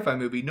bad sci-fi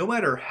movie, no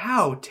matter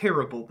how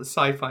terrible the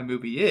sci-fi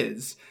movie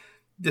is,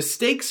 the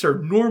stakes are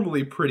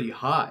normally pretty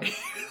high.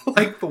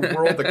 Like the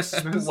world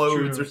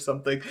explodes or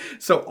something.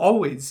 So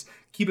always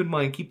keep in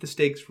mind, keep the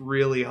stakes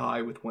really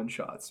high with one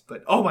shots.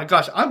 But oh my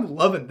gosh, I'm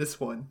loving this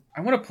one. I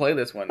want to play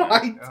this one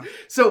now.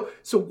 So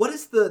what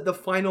is the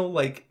final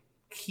like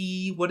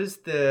key? What is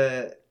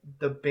the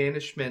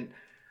banishment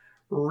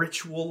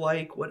ritual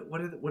like? What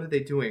are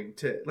they doing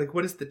to like?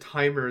 What is the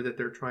timer that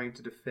they're trying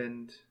to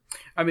defend?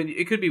 I mean,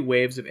 it could be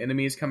waves of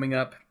enemies coming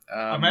up.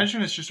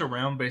 Imagine it's just a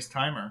round-based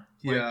timer.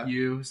 Yeah. Like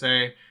you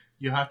say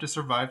you have to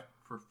survive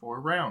for 4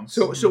 rounds.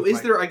 So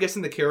is there? I guess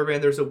in the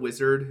caravan, there's a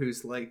wizard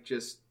who's like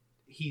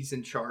he's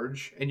in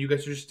charge, and you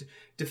guys are just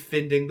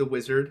defending the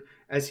wizard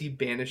as he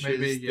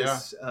banishes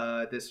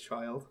this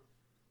child.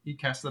 He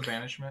casts the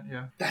banishment.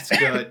 Yeah, that's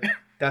good.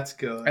 That's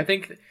good. I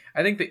think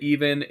that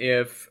even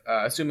if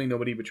assuming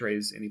nobody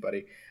betrays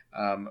anybody,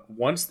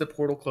 once the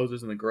portal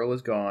closes and the girl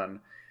is gone,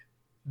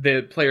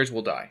 the players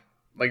will die.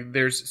 Like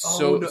there's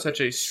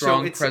such a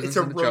strong presence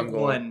in the jungle. It's a Rogue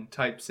One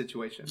type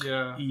situation.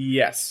 Yeah.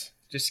 Yes.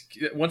 Just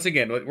once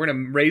again, we're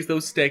gonna raise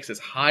those stakes as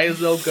high as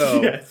they'll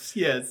go.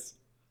 Yes.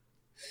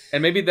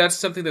 And maybe that's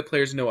something that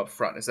players know up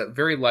front. Is that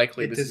very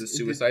likely this is a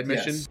suicide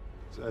mission? Yes.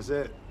 So that's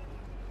it.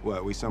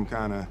 What, we some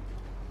kind of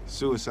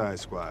Suicide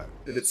Squad?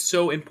 That it's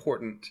so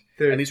important,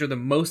 and these are the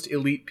most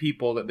elite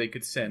people that they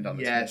could send on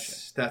this mission.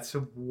 Yes, that's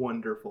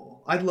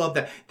wonderful. I love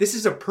that. This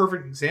is a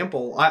perfect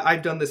example.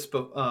 I've done this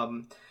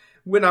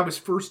when I was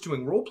first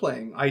doing role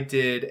playing. I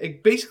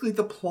did basically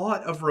the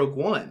plot of Rogue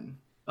One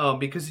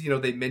because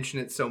they mention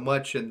it so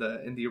much in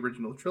the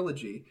original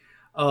trilogy.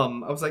 I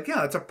was like,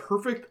 yeah, it's a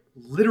perfect,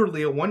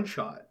 literally a one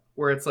shot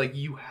where it's like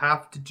you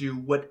have to do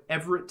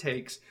whatever it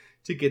takes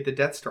to get the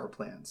Death Star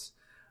plans.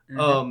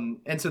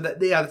 And so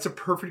that's a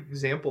perfect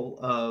example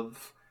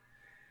of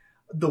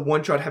the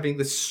one shot having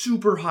the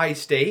super high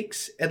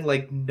stakes and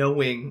like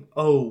knowing,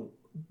 oh,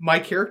 my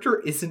character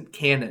isn't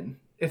canon,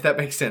 if that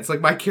makes sense.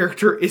 Like my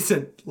character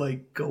isn't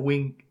like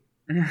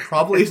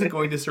probably isn't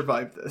going to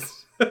survive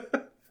this.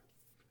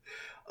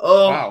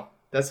 Oh, wow.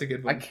 That's a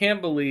good one. I can't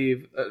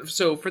believe...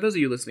 so, for those of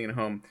you listening at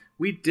home,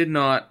 we did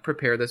not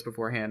prepare this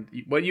beforehand.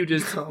 What you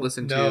just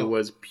listened to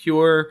was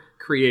pure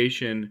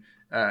creation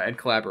and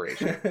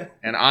collaboration.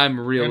 And I'm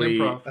really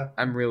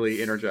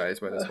energized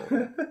by this whole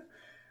thing.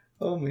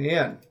 Oh,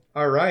 man.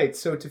 All right.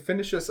 So, to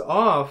finish us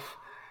off,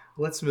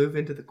 let's move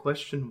into the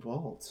question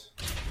vault.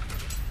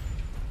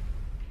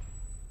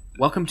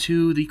 Welcome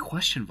to the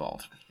question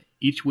vault.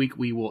 Each week,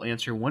 we will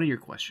answer one of your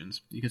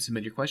questions. You can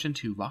submit your question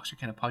to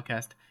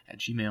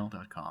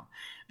voxarcanapodcast@gmail.com.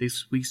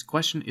 This week's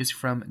question is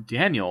from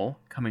Daniel,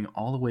 coming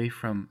all the way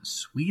from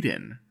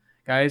Sweden.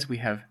 Guys, we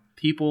have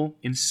people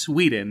in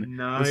Sweden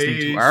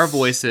listening to our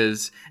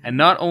voices and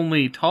not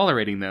only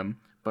tolerating them,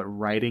 but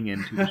writing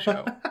into the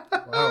show.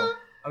 Wow.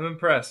 I'm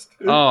impressed.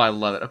 Oh, I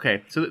love it.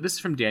 Okay, so this is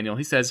from Daniel.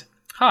 He says,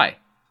 "Hi,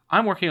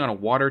 I'm working on a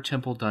water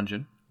temple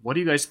dungeon. What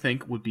do you guys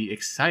think would be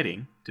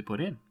exciting to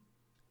put in?"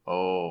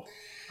 Oh,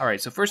 all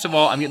right. So first of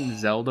all, I'm getting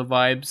Zelda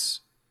vibes,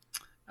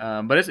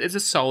 but it's a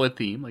solid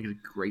theme, like a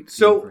great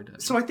theme for a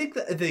dungeon. So I think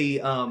that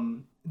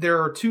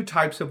there are two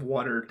types of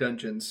water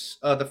dungeons.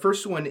 The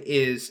first one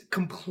is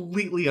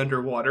completely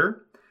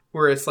underwater,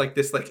 where it's like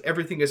this, like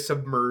everything is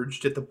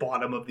submerged at the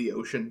bottom of the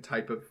ocean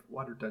type of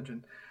water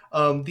dungeon.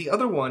 The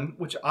other one,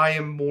 which I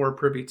am more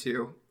privy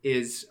to,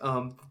 is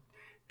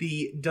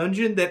the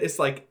dungeon that is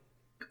like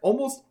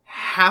almost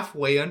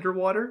halfway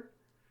underwater.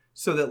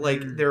 So that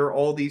like there are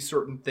all these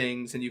certain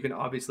things, and you can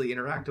obviously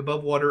interact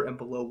above water and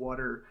below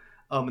water.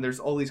 And there's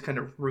all these kind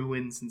of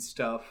ruins and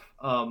stuff.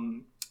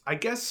 I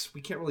guess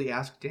we can't really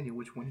ask Daniel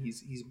which one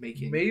he's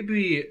making.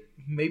 Maybe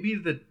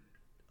the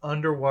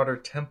underwater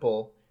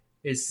temple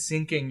is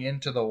sinking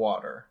into the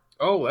water.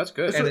 Oh, that's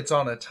good. And it's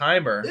on a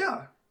timer.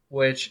 Yeah.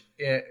 Which,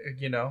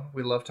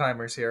 we love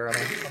timers here on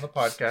the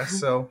podcast.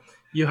 So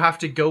you have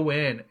to go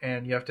in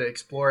and you have to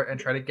explore it and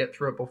try to get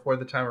through it before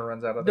the timer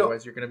runs out.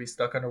 Otherwise, you're going to be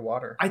stuck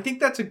underwater. I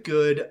think that's a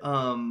good...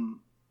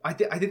 I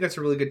think that's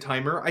a really good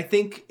timer. I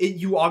think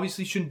you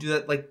obviously shouldn't do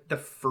that like the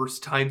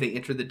first time they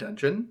enter the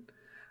dungeon.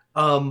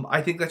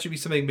 I think that should be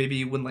something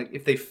maybe when like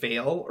if they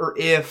fail or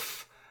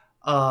if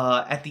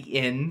at the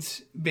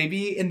end,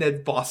 maybe in the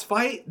boss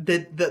fight,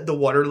 the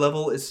water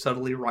level is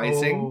subtly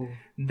rising. Oh.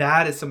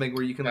 That is something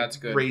where you can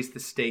raise the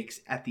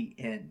stakes at the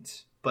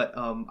end. But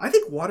I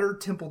think water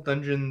temple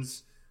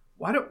dungeons.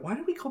 Why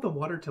do we call them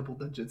water temple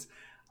dungeons?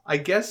 I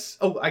guess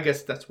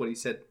that's what he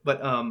said.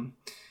 But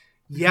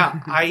yeah,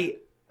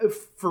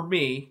 for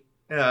me,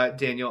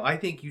 Daniel, I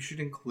think you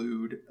should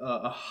include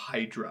a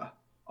Hydra.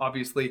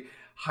 Obviously,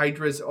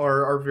 Hydras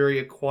are very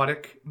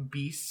aquatic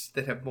beasts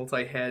that have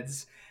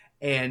multi-heads,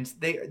 and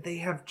they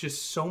have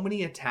just so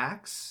many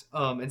attacks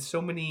and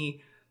so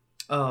many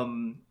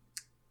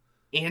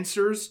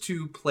answers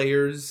to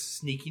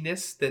players'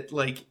 sneakiness that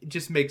like it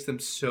just makes them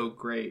so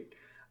great.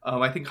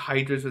 I think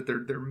Hydras with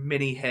their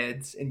many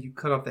heads, and you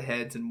cut off the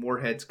heads and more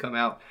heads come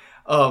out.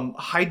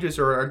 Hydras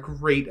are a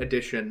great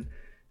addition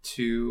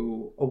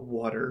to a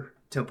water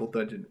temple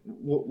dungeon.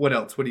 What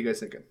else? What are you guys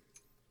thinking?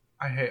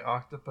 I hate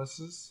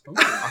octopuses.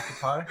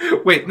 Octopi.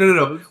 Wait,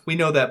 no. We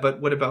know that,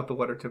 but what about the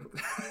water temple?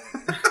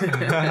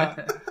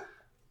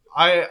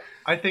 I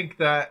think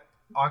that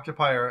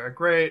octopi are a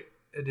great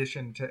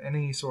addition to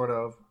any sort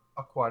of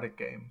aquatic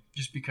game,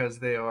 just because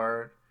they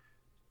are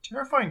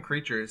terrifying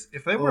creatures.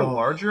 If they were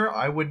larger,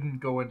 I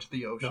wouldn't go into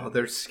the ocean. No,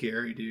 they're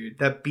scary, dude.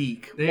 That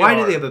beak. Why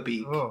do they have a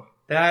beak? Oh.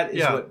 That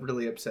is what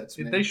really upsets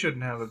me. They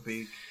shouldn't have a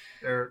beak.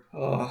 They're...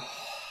 Oh,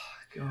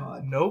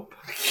 God. Nope.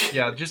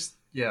 Yeah.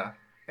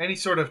 Any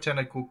sort of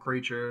tentacle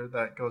creature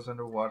that goes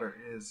underwater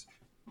is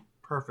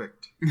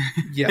perfect.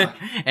 Yeah.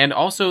 And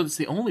also, it's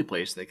the only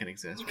place they can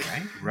exist,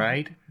 right?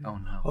 Right? Oh,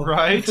 no.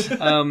 Right?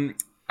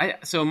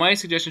 So my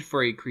suggestion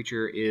for a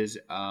creature is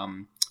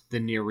the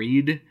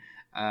Nereid.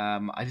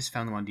 I just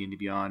found them on D&D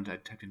Beyond. I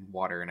typed in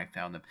water and I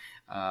found them.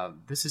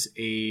 This is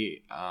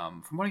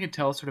from what I can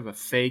tell, sort of a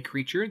fey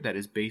creature that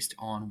is based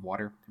on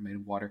water. They're made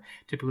of water.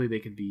 Typically, they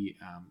can be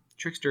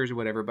tricksters or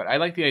whatever. But I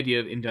like the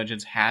idea of in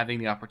dungeons having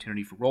the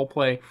opportunity for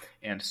roleplay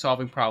and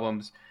solving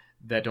problems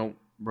that don't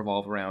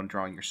revolve around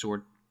drawing your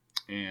sword.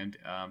 And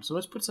so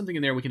let's put something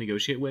in there we can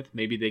negotiate with.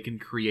 Maybe they can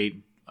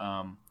create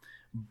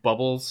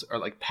bubbles or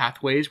like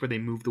pathways where they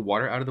move the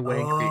water out of the way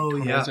and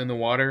create tunnels in the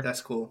water.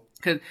 That's cool.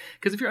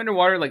 Because if you're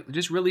underwater, like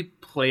just really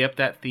play up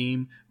that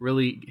theme,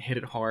 really hit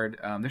it hard.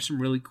 There's some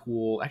really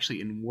cool.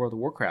 Actually, in World of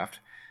Warcraft,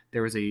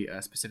 there was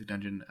a specific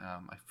dungeon.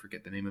 I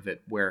forget the name of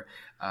it, where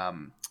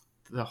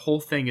the whole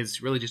thing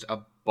is really just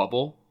a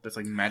bubble that's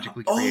like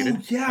magically created.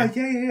 Oh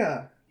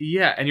yeah.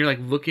 Yeah, and you're like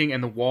looking,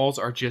 and the walls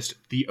are just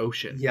the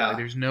ocean. Yeah, like,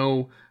 there's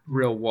no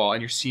real wall,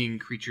 and you're seeing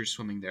creatures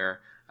swimming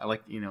there.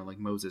 Like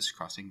Moses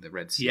crossing the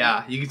Red Sea.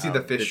 Yeah, you can see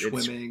the fish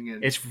swimming.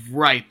 It's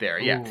right there.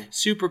 Yeah,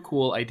 super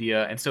cool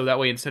idea. And so that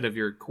way, instead of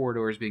your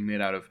corridors being made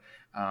out of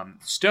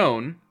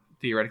Stone,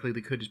 theoretically,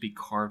 they could just be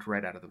carved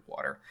right out of the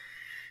water.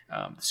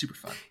 Super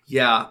fun.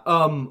 Yeah.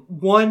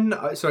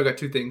 So I got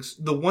two things.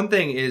 The one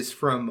thing is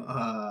from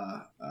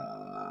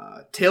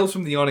Tales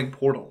from the Yawning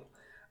Portal.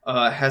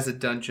 Has a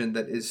dungeon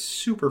that is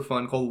super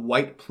fun called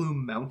White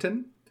Plume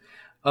Mountain.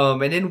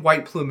 And in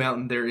White Plume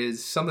Mountain, there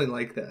is something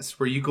like this,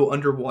 where you go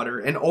underwater,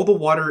 and all the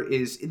water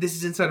this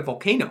is inside a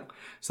volcano.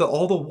 So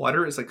all the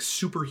water is like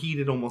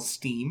superheated, almost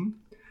steam.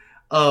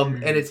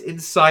 And it's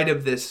inside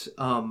of this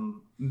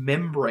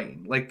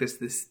membrane, like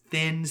this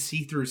thin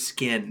see-through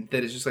skin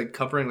that is just like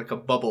covering like a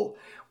bubble,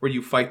 where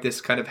you fight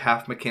this kind of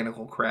half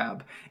mechanical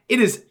crab.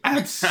 It is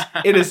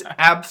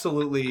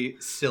absolutely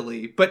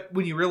silly. But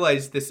when you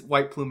realize this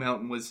White Plume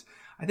Mountain was,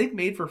 I think,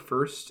 made for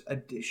first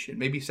edition,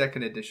 maybe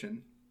second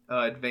edition,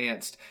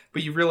 advanced.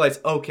 But you realize,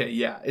 okay,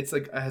 yeah, it's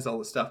like, it has all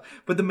this stuff.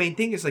 But the main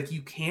thing is like,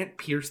 you can't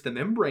pierce the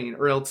membrane,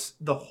 or else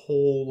the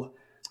whole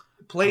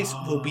place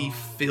will be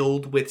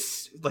filled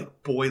with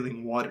like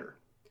boiling water.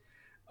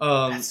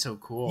 That's so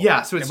cool.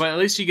 Yeah, so but at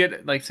least you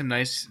get like some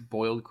nice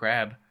boiled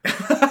crab.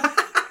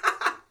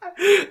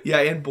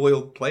 Yeah, and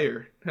boiled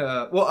player.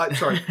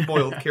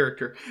 Boiled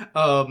character.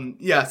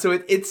 Yeah, so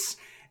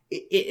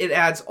it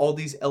adds all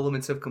these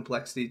elements of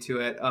complexity to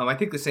it. I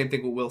think the same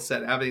thing what Will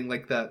said, having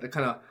like the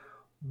kind of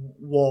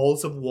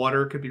walls of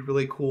water could be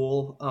really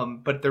cool.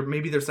 But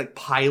there's like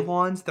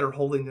pylons that are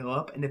holding them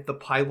up, and if the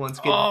pylons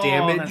get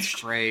damaged,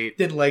 that's great.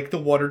 Then like the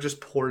water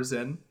just pours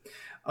in.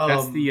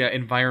 That's the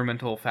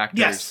environmental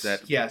factors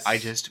that I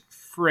just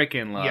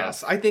freaking love.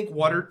 Yes, I think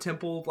water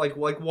temple, like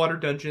water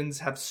dungeons,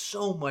 have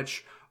so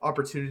much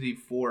opportunity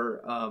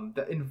for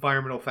the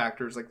environmental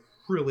factors, like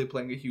really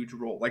playing a huge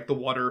role, like the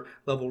water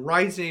level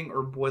rising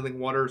or boiling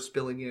water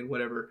spilling in,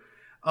 whatever.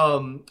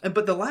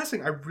 But the last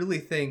thing I really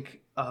think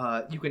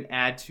you can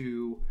add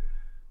to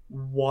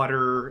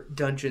water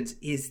dungeons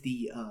is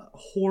the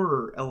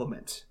horror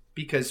element,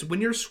 because when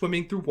you're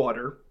swimming through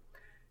water,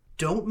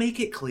 don't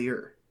make it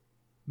clear.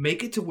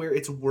 Make it to where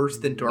it's worse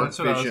than dark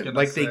vision,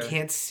 like they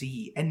can't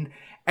see. And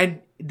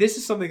this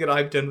is something that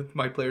I've done with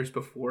my players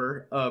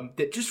before,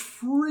 that just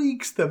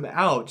freaks them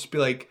out. Just be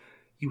like,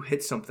 you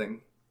hit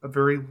something, a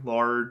very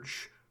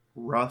large,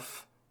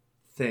 rough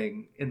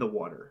thing in the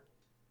water.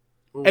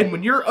 Ooh. And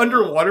when you're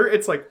underwater,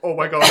 it's like, oh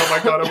my god, oh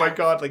my god, oh my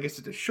god. Like, is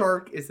it a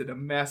shark? Is it a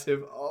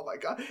massive, oh my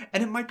god.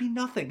 And it might be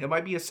nothing. It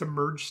might be a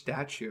submerged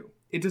statue.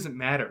 It doesn't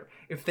matter.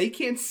 If they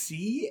can't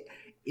see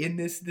in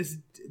this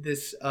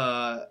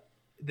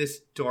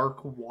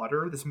dark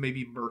water, this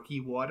maybe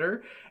murky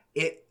water,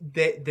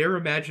 their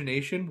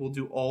imagination will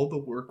do all the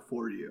work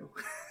for you.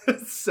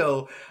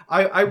 So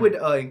I would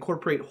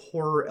incorporate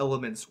horror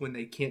elements when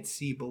they can't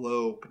see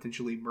below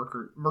potentially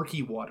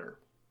murky water.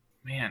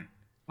 Man,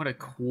 what a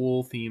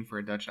cool theme for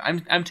a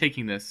dungeon. I'm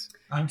taking this.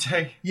 I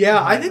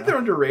think they're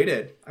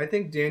underrated. I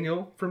think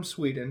Daniel from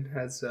Sweden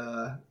has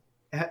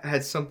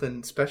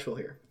something special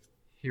here.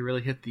 He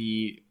really hit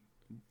the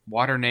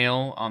water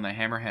nail on the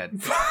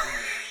hammerhead.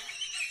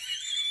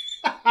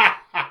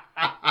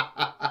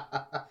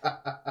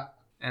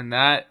 And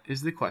that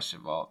is the question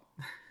vault.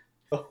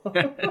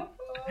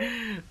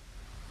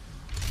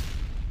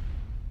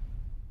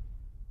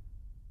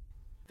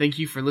 Thank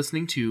you for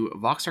listening to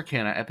Vox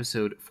Arcana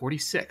episode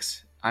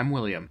 46. I'm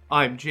William.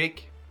 I'm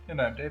Jake.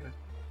 And I'm David.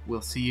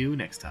 We'll see you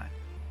next time.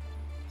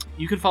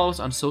 You can follow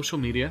us on social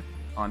media,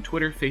 on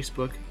Twitter,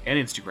 Facebook, and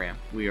Instagram.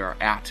 We are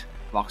at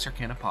Vox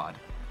Arcana Pod.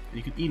 And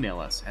you can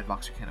email us at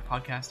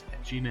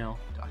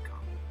voxarcanapodcast@gmail.com.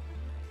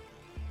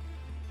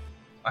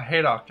 I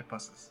hate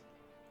octopuses.